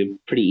on YouTube.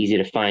 Pretty easy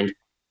to find.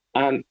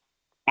 I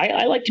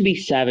like to be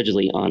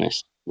savagely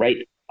honest,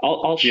 right?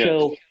 I'll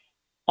show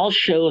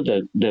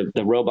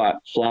the robot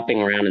flopping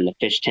around in the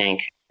fish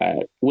tank.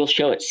 We'll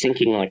show it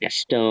sinking like a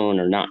stone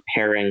or not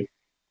pairing.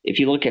 If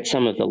you look at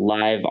some of the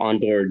live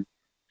onboard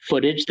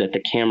footage that the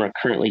camera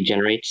currently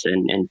generates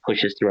and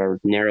pushes through our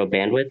narrow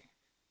bandwidth,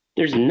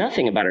 there's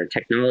nothing about our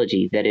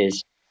technology that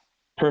is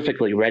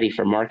perfectly ready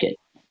for market.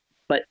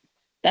 But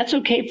that's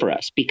okay for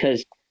us,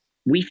 because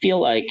we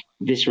feel like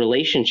this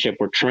relationship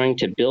we're trying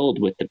to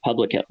build with the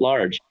public at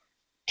large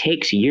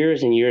takes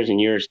years and years and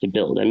years to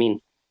build.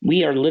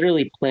 We are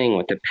literally playing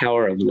with the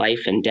power of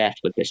life and death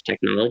with this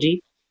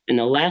technology. And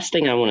the last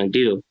thing I want to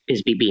do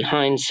is be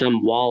behind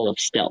some wall of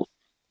stealth.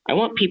 I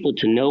want people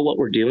to know what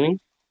we're doing,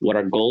 what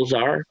our goals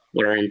are,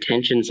 what our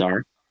intentions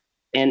are.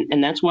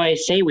 And that's why I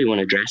say we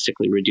want to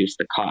drastically reduce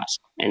the cost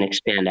and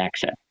expand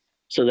access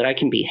so that I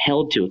can be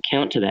held to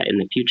account to that in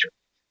the future.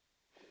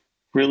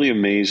 Really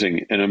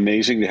amazing, and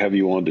amazing to have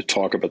you on to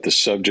talk about this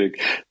subject.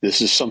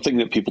 This is something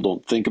that people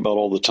don't think about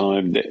all the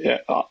time.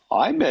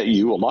 I met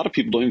you. A lot of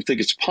people don't even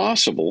think it's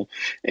possible,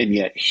 and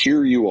yet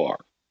here you are.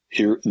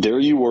 There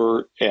you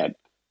were at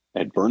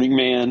Burning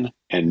Man,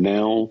 and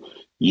now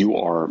you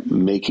are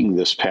making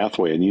this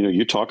pathway. And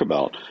you talk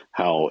about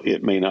how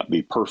it may not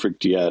be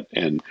perfect yet,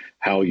 and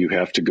how you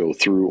have to go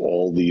through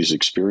all these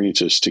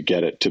experiences to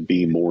get it to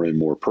be more and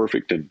more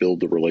perfect and build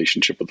the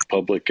relationship with the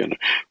public and a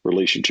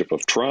relationship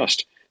of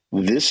trust.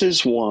 This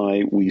is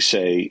why we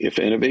say if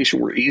innovation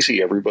were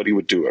easy, everybody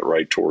would do it,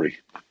 right, Tori?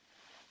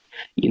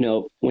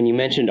 When you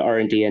mentioned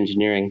R&D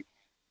engineering,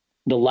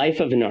 the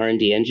life of an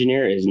R&D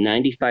engineer is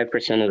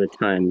 95% of the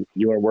time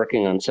you are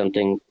working on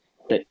something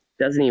that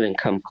doesn't even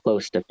come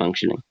close to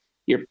functioning.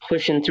 You're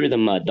pushing through the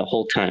mud the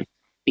whole time,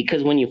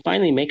 because when you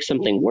finally make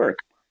something work,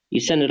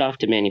 you send it off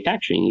to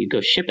manufacturing, you go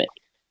ship it.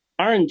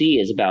 R&D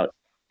is about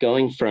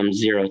going from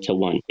 0 to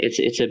 1.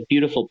 It's a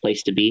beautiful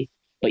place to be,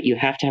 but you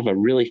have to have a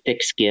really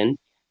thick skin,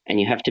 and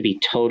you have to be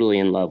totally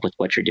in love with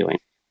what you're doing.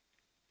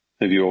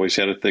 Have you always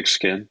had a thick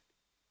skin?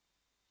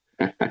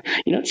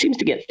 It seems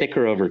to get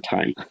thicker over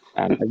time.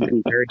 I've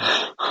been very,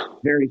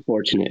 very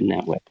fortunate in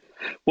that way.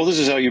 Well, this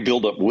is how you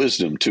build up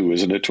wisdom too,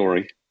 isn't it,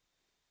 Tori?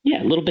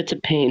 Yeah, little bits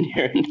of pain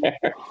here and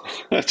there.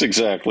 That's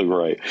exactly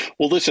right.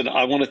 Well, listen,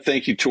 I want to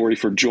thank you, Tori,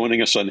 for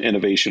joining us on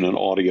Innovation in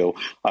Audio.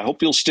 I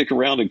hope you'll stick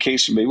around in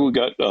case maybe we've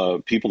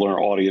got people in our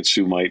audience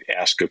who might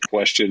ask a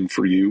question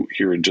for you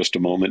here in just a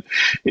moment.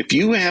 If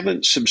you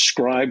haven't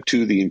subscribed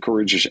to the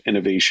Encouragers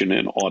Innovation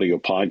in Audio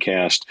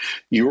podcast,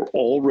 you're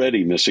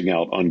already missing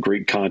out on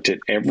great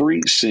content every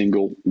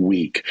single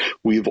week.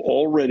 We've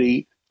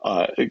already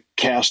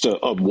cast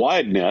a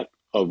wide net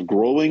of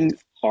growing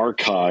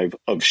archive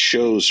of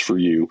shows for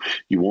you.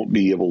 You won't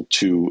be able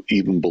to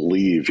even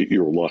believe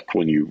your luck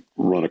when you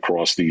run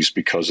across these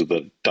because of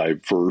the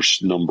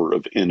diverse number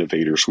of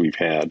innovators we've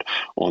had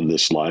on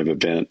this live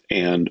event.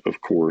 And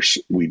of course,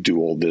 we do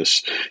all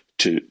this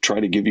to try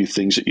to give you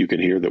things that you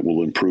can hear that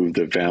will improve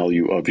the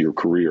value of your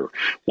career.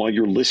 While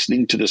you're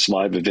listening to this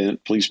live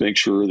event, please make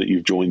sure that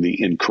you've joined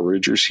the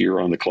Encouragers here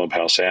on the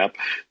Clubhouse app.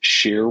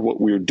 Share what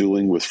we're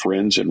doing with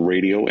friends in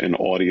radio and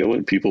audio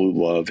and people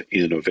who love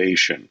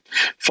innovation.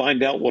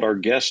 Find out what our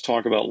guests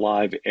talk about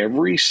live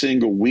every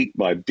single week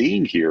by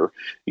being here,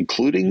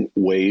 including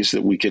ways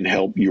that we can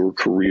help your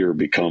career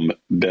become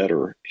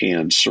better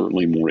and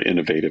certainly more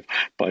innovative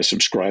by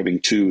subscribing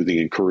to the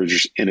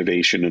Encouragers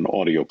Innovation and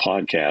Audio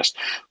podcast.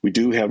 We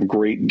do have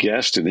great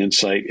guests and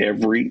insight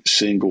every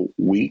single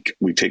week.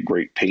 We take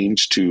great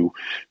pains to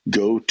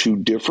go to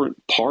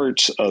different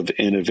parts of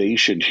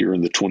innovation here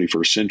in the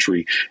 21st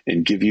century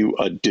and give you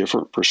a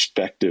different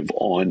perspective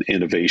on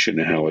innovation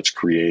and how it's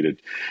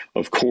created.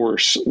 Of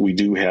course, we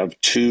do have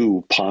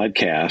 2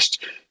 podcasts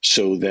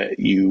so that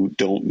you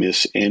don't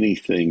miss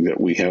anything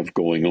that we have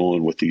going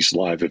on with these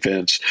live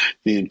events.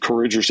 The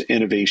Encouragers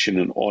Innovation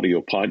and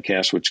Audio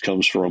podcast, which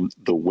comes from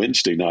the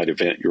Wednesday night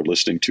event you're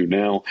listening to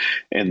now,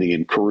 and the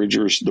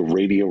Encouragers, the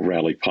Radio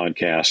Rally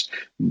podcast.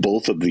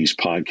 Both of these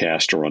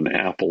podcasts are on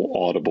Apple,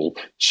 Audible,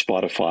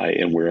 Spotify,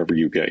 and wherever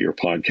you get your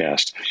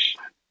podcast.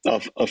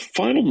 A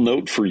final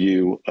note for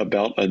you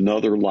about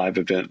another live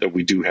event that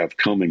we do have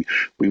coming.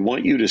 We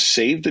want you to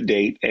save the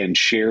date and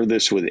share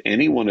this with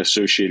anyone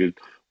associated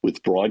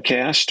with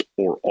broadcast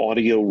or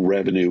audio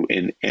revenue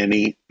in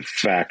any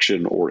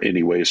faction or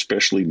any way,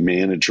 especially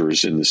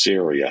managers in this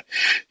area.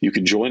 You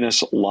can join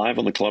us live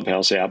on the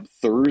Clubhouse app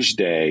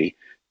Thursday,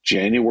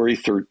 January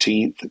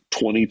 13th,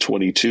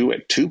 2022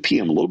 at 2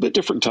 p.m., a little bit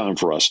different time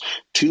for us,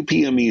 2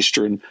 p.m.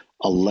 Eastern,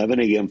 11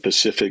 a.m.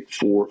 Pacific,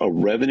 for a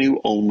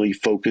revenue-only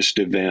focused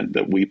event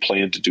that we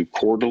plan to do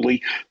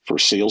quarterly for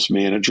sales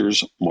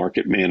managers,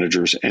 market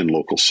managers, and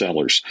local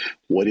sellers.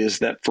 What is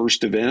that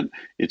first event?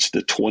 It's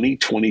the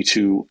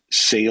 2022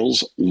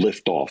 Sales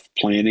Liftoff,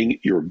 planning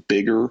your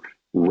bigger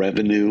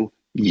revenue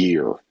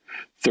year.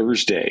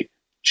 Thursday,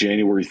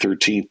 January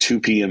 13th, 2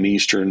 p.m.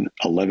 Eastern,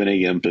 11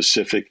 a.m.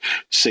 Pacific.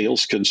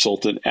 Sales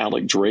consultant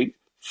Alec Drake,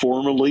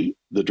 formerly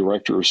the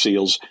director of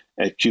sales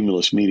at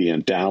Cumulus Media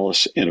in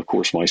Dallas, and of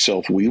course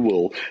myself, we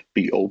will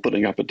be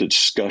opening up a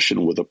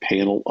discussion with a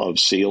panel of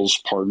sales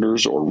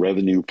partners or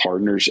revenue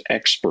partners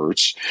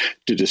experts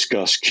to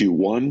discuss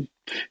Q1,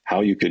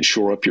 how you can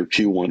shore up your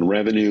Q1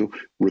 revenue,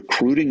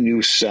 recruiting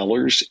new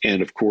sellers,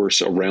 and of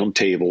course a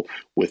roundtable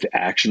with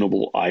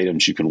actionable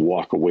items you can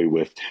walk away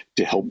with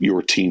to help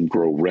your team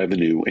grow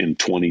revenue in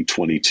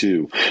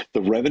 2022.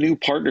 The revenue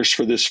partners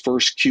for this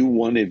first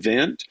Q1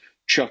 event: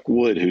 Chuck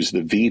Wood, who's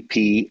the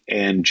VP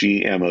and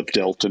GM of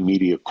Delta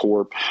Media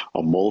Corp,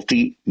 a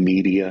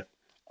multimedia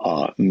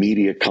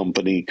media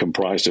company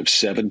comprised of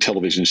 7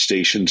 television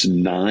stations,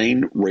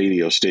 9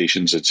 radio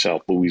stations in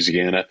South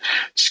Louisiana.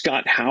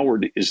 Scott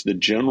Howard is the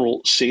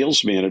general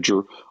sales manager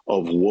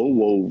of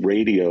WoWo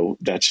Radio,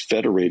 that's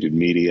Federated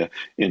Media,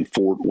 in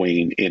Fort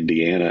Wayne,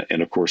 Indiana.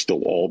 And of course,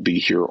 they'll all be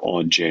here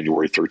on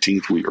January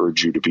 13th. We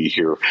urge you to be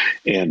here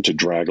and to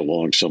drag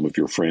along some of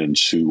your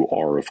friends who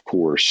are, of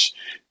course,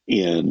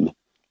 in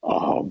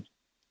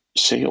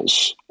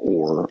sales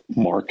or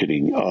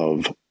marketing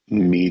of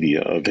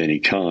media of any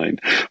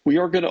kind. We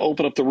are going to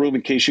open up the room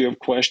in case you have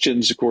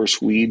questions. Of course,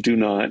 we do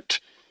not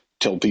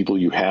tell people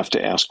you have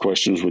to ask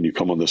questions when you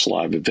come on this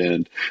live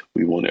event.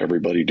 We want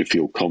everybody to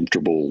feel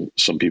comfortable.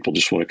 Some people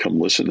just want to come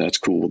listen. That's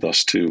cool with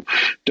us too.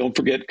 Don't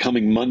forget,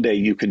 coming Monday,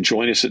 you can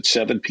join us at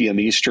 7 p.m.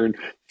 Eastern,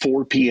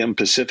 4 p.m.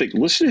 Pacific.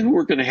 Listen to who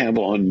we're going to have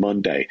on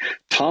Monday.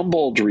 Tom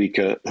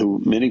Baldrica,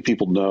 who many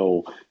people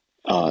know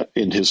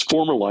in his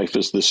former life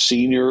as the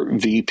senior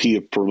VP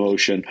of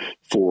promotion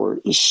for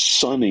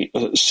Sony.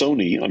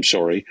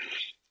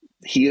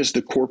 He is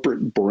the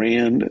corporate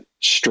brand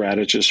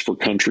strategist for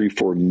country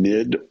for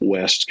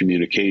Midwest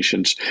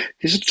Communications.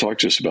 He's going to talk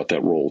to us about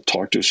that role,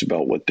 talk to us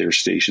about what their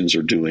stations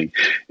are doing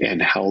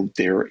and how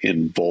they're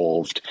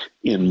involved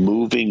in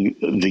moving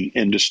the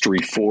industry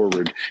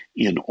forward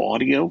in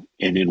audio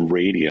and in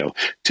radio.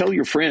 Tell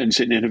your friends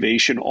in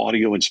Innovation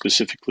Audio and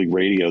specifically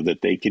radio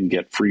that they can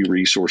get free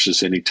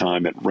resources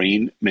anytime at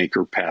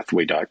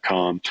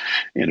rainmakerpathway.com.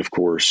 And of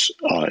course,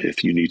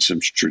 if you need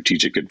some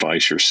strategic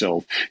advice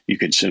yourself, you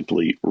can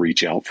simply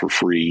reach out for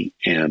free,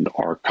 and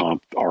our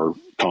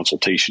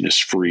consultation is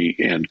free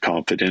and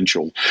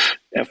confidential.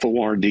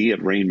 FORD at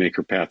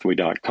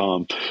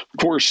rainmakerpathway.com. Of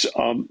course,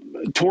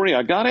 Tori,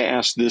 I got to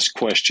ask this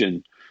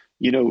question.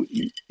 You know,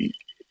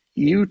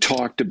 you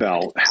talked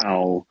about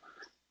how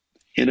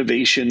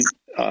innovation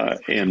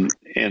and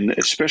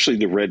especially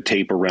the red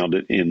tape around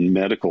it in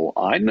medical.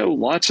 I know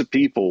lots of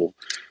people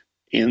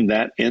in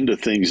that end of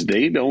things.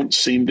 They don't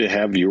seem to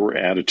have your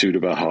attitude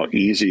about how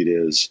easy it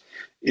is.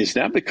 Is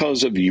that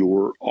because of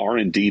your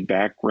R&D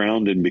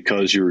background and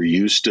because you're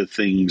used to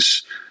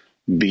things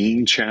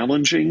being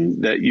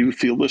challenging that you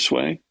feel this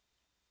way?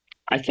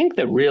 I think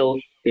the real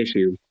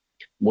issue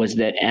was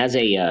that as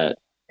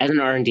an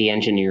R&D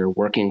engineer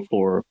working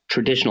for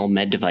traditional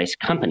med device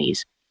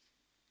companies,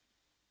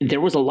 there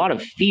was a lot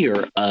of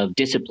fear of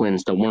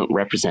disciplines that weren't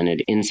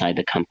represented inside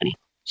the company.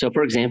 So,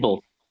 for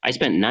example, I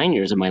spent 9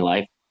 years of my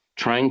life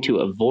trying to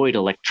avoid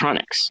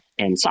electronics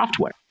and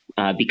software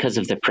because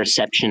of the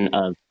perception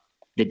of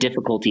the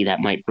difficulty that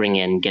might bring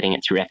in getting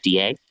it through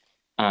FDA,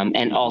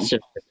 and also,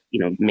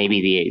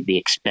 maybe the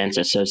expense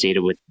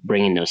associated with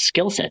bringing those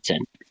skill sets in.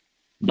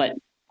 But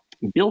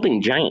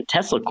building giant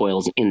Tesla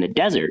coils in the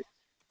desert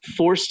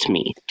forced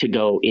me to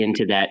go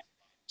into that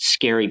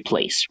scary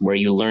place where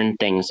you learn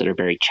things that are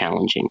very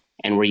challenging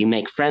and where you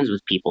make friends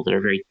with people that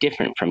are very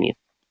different from you.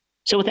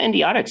 So with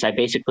Endiatics, I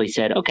basically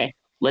said, okay,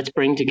 let's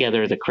bring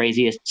together the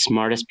craziest,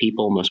 smartest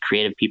people, most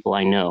creative people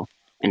I know,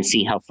 and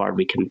see how far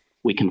we can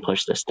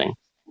push this thing.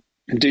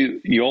 Do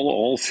you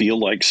all feel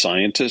like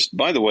scientists?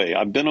 By the way,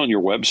 I've been on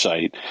your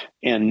website,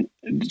 and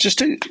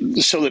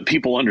so that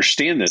people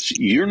understand this,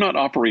 you're not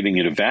operating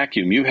in a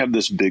vacuum. You have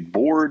this big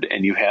board,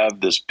 and you have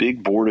this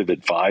big board of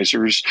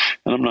advisors,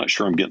 and I'm not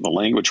sure I'm getting the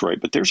language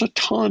right, but there's a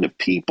ton of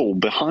people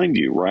behind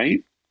you,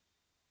 right?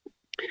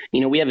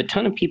 We have a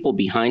ton of people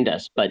behind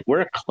us, but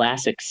we're a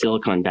classic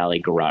Silicon Valley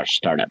garage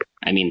startup.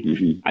 I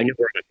mean, I know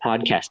we're on a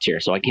podcast here,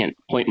 so I can't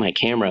point my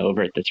camera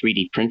over at the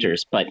 3D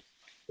printers, but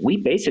we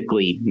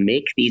basically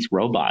make these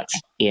robots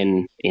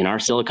in our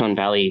Silicon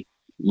Valley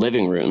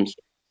living rooms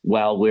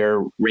while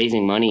we're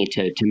raising money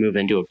to move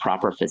into a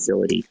proper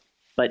facility.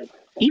 But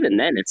even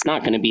then, it's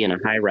not going to be in a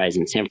high rise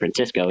in San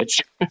Francisco.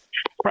 It's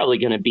probably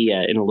going to be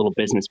in a little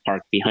business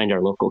park behind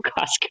our local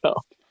Costco.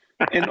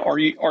 And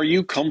are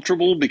you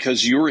comfortable,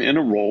 because you're in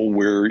a role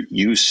where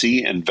you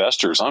see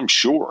investors, I'm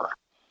sure.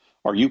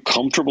 Are you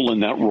comfortable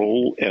in that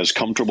role, as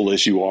comfortable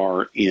as you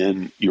are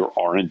in your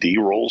R&D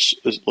roles,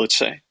 let's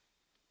say?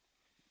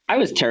 I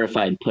was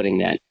terrified putting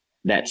that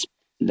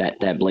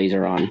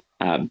blazer on.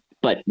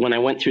 But when I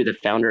went through the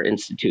Founder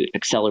Institute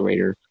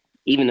Accelerator,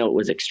 even though it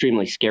was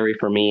extremely scary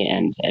for me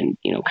and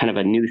kind of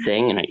a new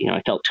thing, and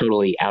I felt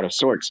totally out of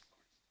sorts,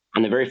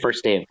 on the very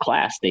first day of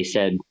class, they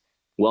said,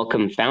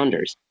 "Welcome,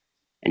 founders."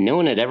 And no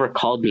one had ever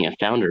called me a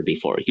founder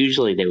before.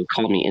 Usually they would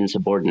call me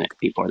insubordinate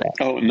before that.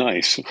 Oh,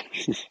 nice.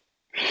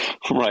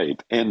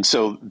 Right. And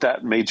so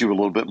that made you a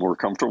little bit more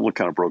comfortable. It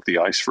kind of broke the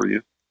ice for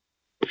you.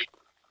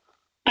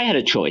 I had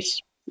a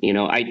choice.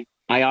 I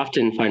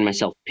often find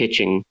myself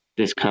pitching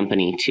this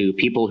company to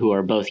people who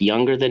are both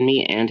younger than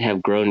me and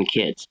have grown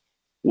kids,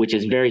 which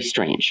is very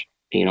strange.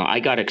 I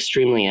got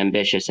extremely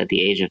ambitious at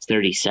the age of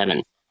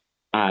 37.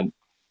 And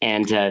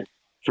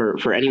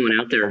for anyone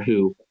out there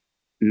who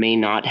may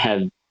not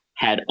have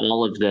had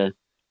all of the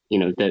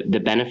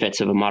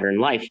benefits of a modern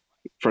life,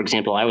 for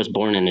example, I was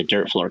born in a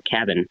dirt floor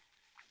cabin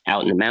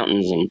out in the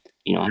mountains, and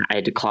I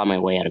had to claw my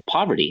way out of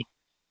poverty.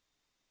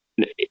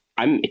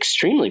 I'm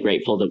extremely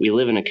grateful that we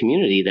live in a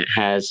community that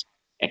has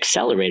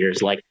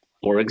accelerators like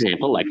for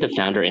example, like the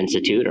Founder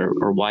Institute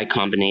or Y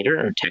Combinator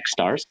or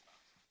Techstars,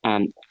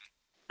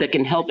 that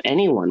can help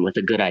anyone with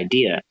a good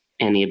idea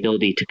and the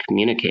ability to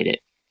communicate it,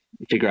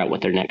 figure out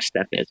what their next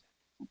step is.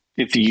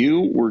 If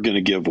you were going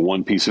to give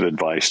one piece of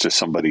advice to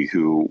somebody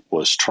who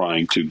was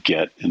trying to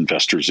get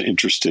investors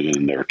interested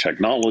in their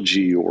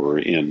technology or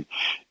in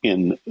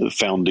the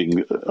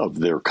founding of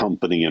their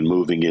company and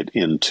moving it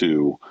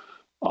into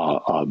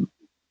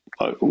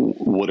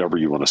whatever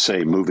you want to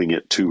say, moving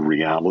it to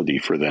reality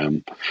for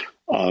them,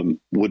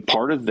 would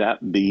part of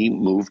that be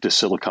move to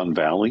Silicon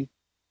Valley?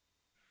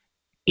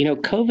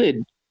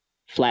 COVID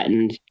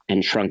flattened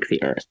and shrunk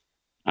the earth.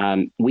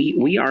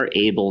 We are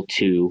able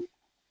to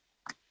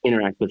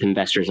interact with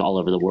investors all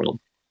over the world.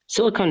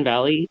 Silicon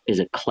Valley is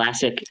a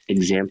classic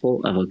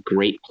example of a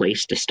great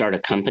place to start a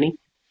company,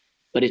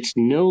 but it's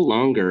no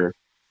longer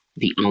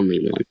the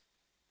only one.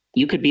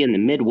 You could be in the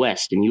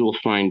Midwest and you will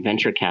find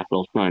venture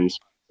capital funds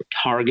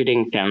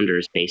targeting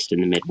founders based in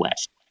the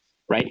Midwest,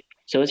 right?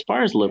 So as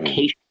far as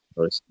location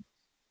goes,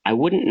 I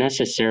wouldn't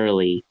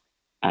necessarily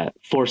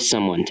force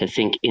someone to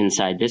think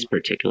inside this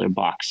particular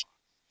box.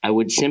 I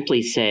would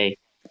simply say,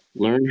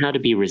 learn how to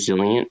be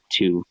resilient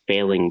to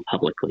failing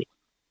publicly.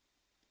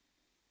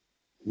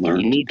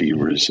 Learn to be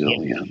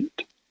resilient.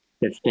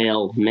 To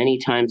fail many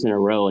times in a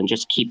row and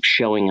just keep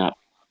showing up.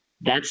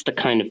 That's the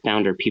kind of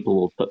founder people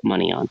will put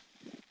money on.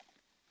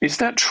 Is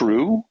that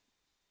true?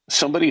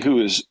 Somebody who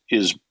is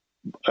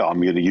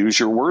I'm going to use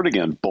your word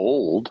again,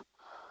 bold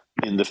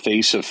in the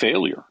face of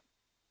failure.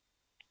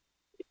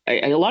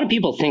 A lot of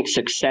people think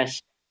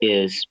success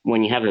is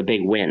when you have a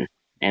big win.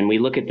 And we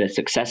look at the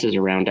successes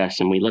around us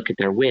and we look at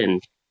their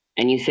wins,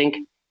 and you think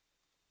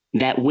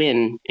that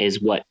win is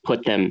what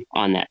put them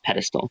on that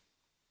pedestal.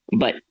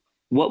 But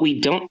what we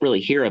don't really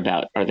hear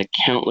about are the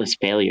countless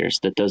failures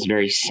that those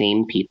very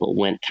same people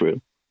went through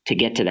to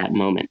get to that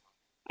moment.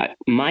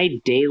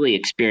 My daily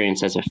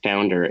experience as a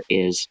founder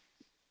is,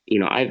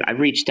 I've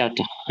reached out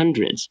to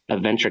hundreds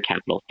of venture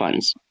capital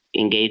funds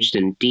engaged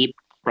in deep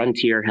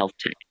frontier health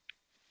tech,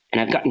 and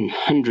I've gotten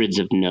hundreds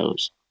of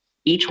no's.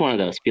 Each one of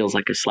those feels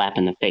like a slap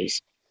in the face.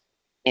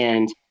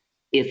 And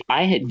if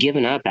I had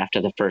given up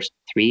after the first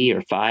 3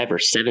 or 5 or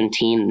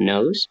 17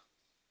 no's,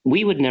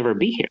 we would never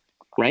be here,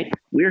 right?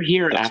 We're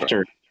here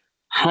after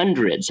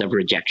hundreds of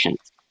rejections,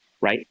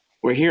 right?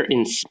 We're here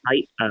in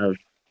spite of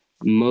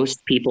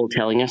most people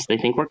telling us they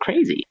think we're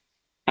crazy.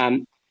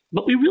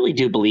 But we really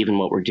do believe in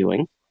what we're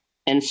doing.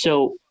 And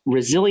so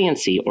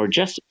resiliency or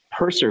just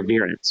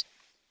perseverance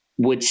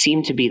would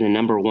seem to be the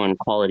number one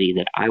quality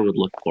that I would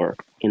look for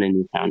in a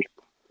new founder.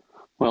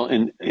 Well,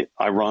 and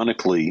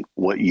ironically,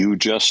 what you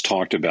just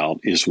talked about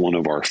is one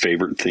of our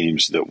favorite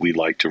themes that we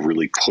like to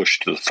really push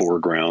to the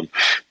foreground,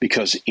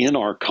 because in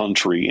our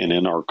country and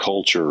in our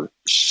culture,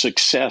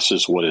 success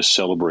is what is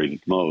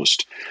celebrated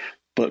most.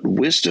 But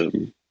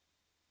wisdom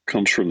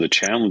comes from the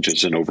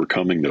challenges and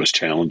overcoming those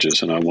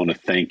challenges. And I want to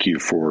thank you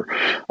for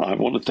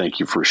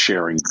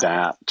sharing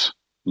that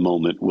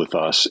moment with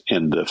us,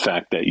 and the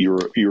fact that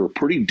you're a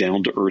pretty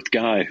down to earth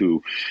guy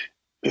who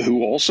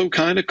also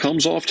kind of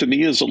comes off to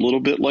me as a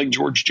little bit like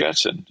George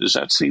Jetson. Does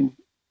that seem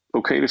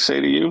okay to say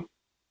to you?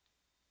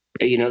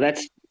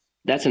 That's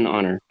an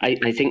honor.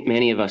 I think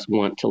many of us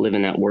want to live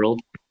in that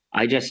world.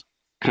 I just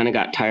kind of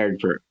got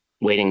tired for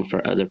waiting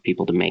for other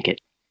people to make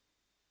it.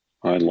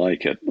 I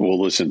like it. Well,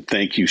 listen,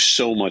 thank you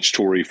so much,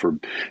 Tory, for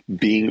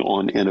being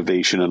on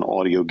Innovation in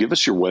Audio. Give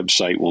us your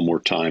website one more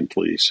time,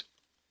 please.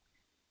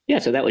 Yeah,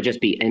 so that would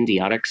just be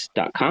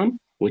endiotics.com,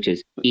 which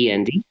is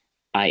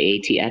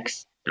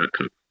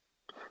ENDIATX.com.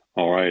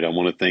 All right. I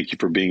want to thank you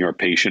for being our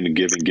patient and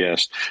giving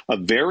guest. A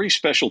very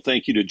special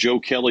thank you to Joe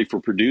Kelly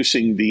for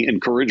producing the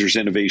Encouragers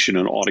Innovation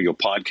in Audio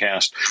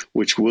podcast,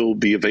 which will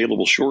be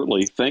available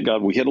shortly. Thank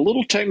God we had a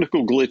little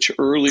technical glitch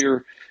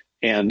earlier,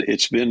 and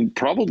it's been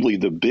probably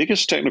the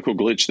biggest technical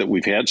glitch that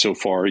we've had so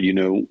far.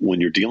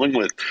 When you're dealing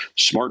with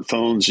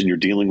smartphones and you're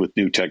dealing with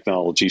new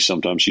technology,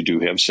 sometimes you do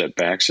have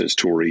setbacks, as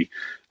Tory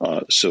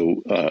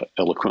so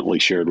eloquently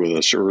shared with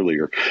us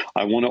earlier.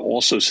 I want to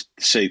also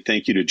say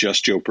thank you to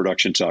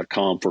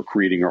JustJoeProductions.com for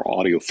creating our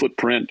audio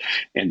footprint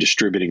and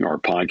distributing our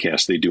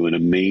podcast. They do an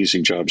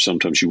amazing job.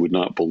 Sometimes you would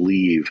not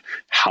believe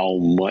how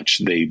much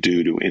they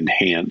do to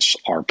enhance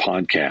our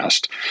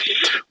podcast.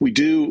 We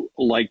do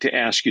like to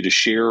ask you to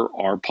share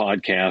our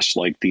podcasts,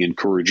 like the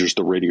Encouragers,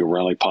 the Radio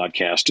Rally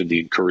podcast, and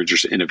the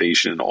Encouragers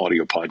Innovation and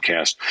Audio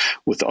podcast,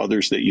 with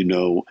others that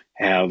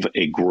have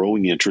a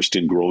growing interest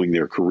in growing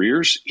their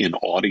careers in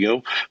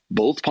audio.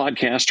 Both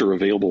podcasts are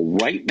available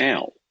right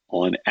now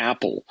on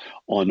Apple,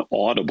 on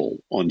Audible,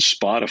 on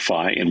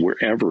Spotify, and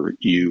wherever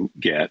you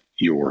get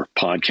your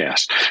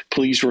podcast.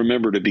 Please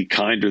remember to be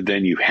kinder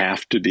than you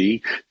have to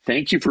be.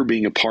 Thank you for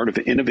being a part of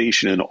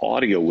Innovation in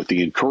Audio with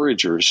the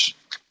Encouragers,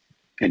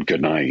 and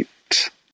good night.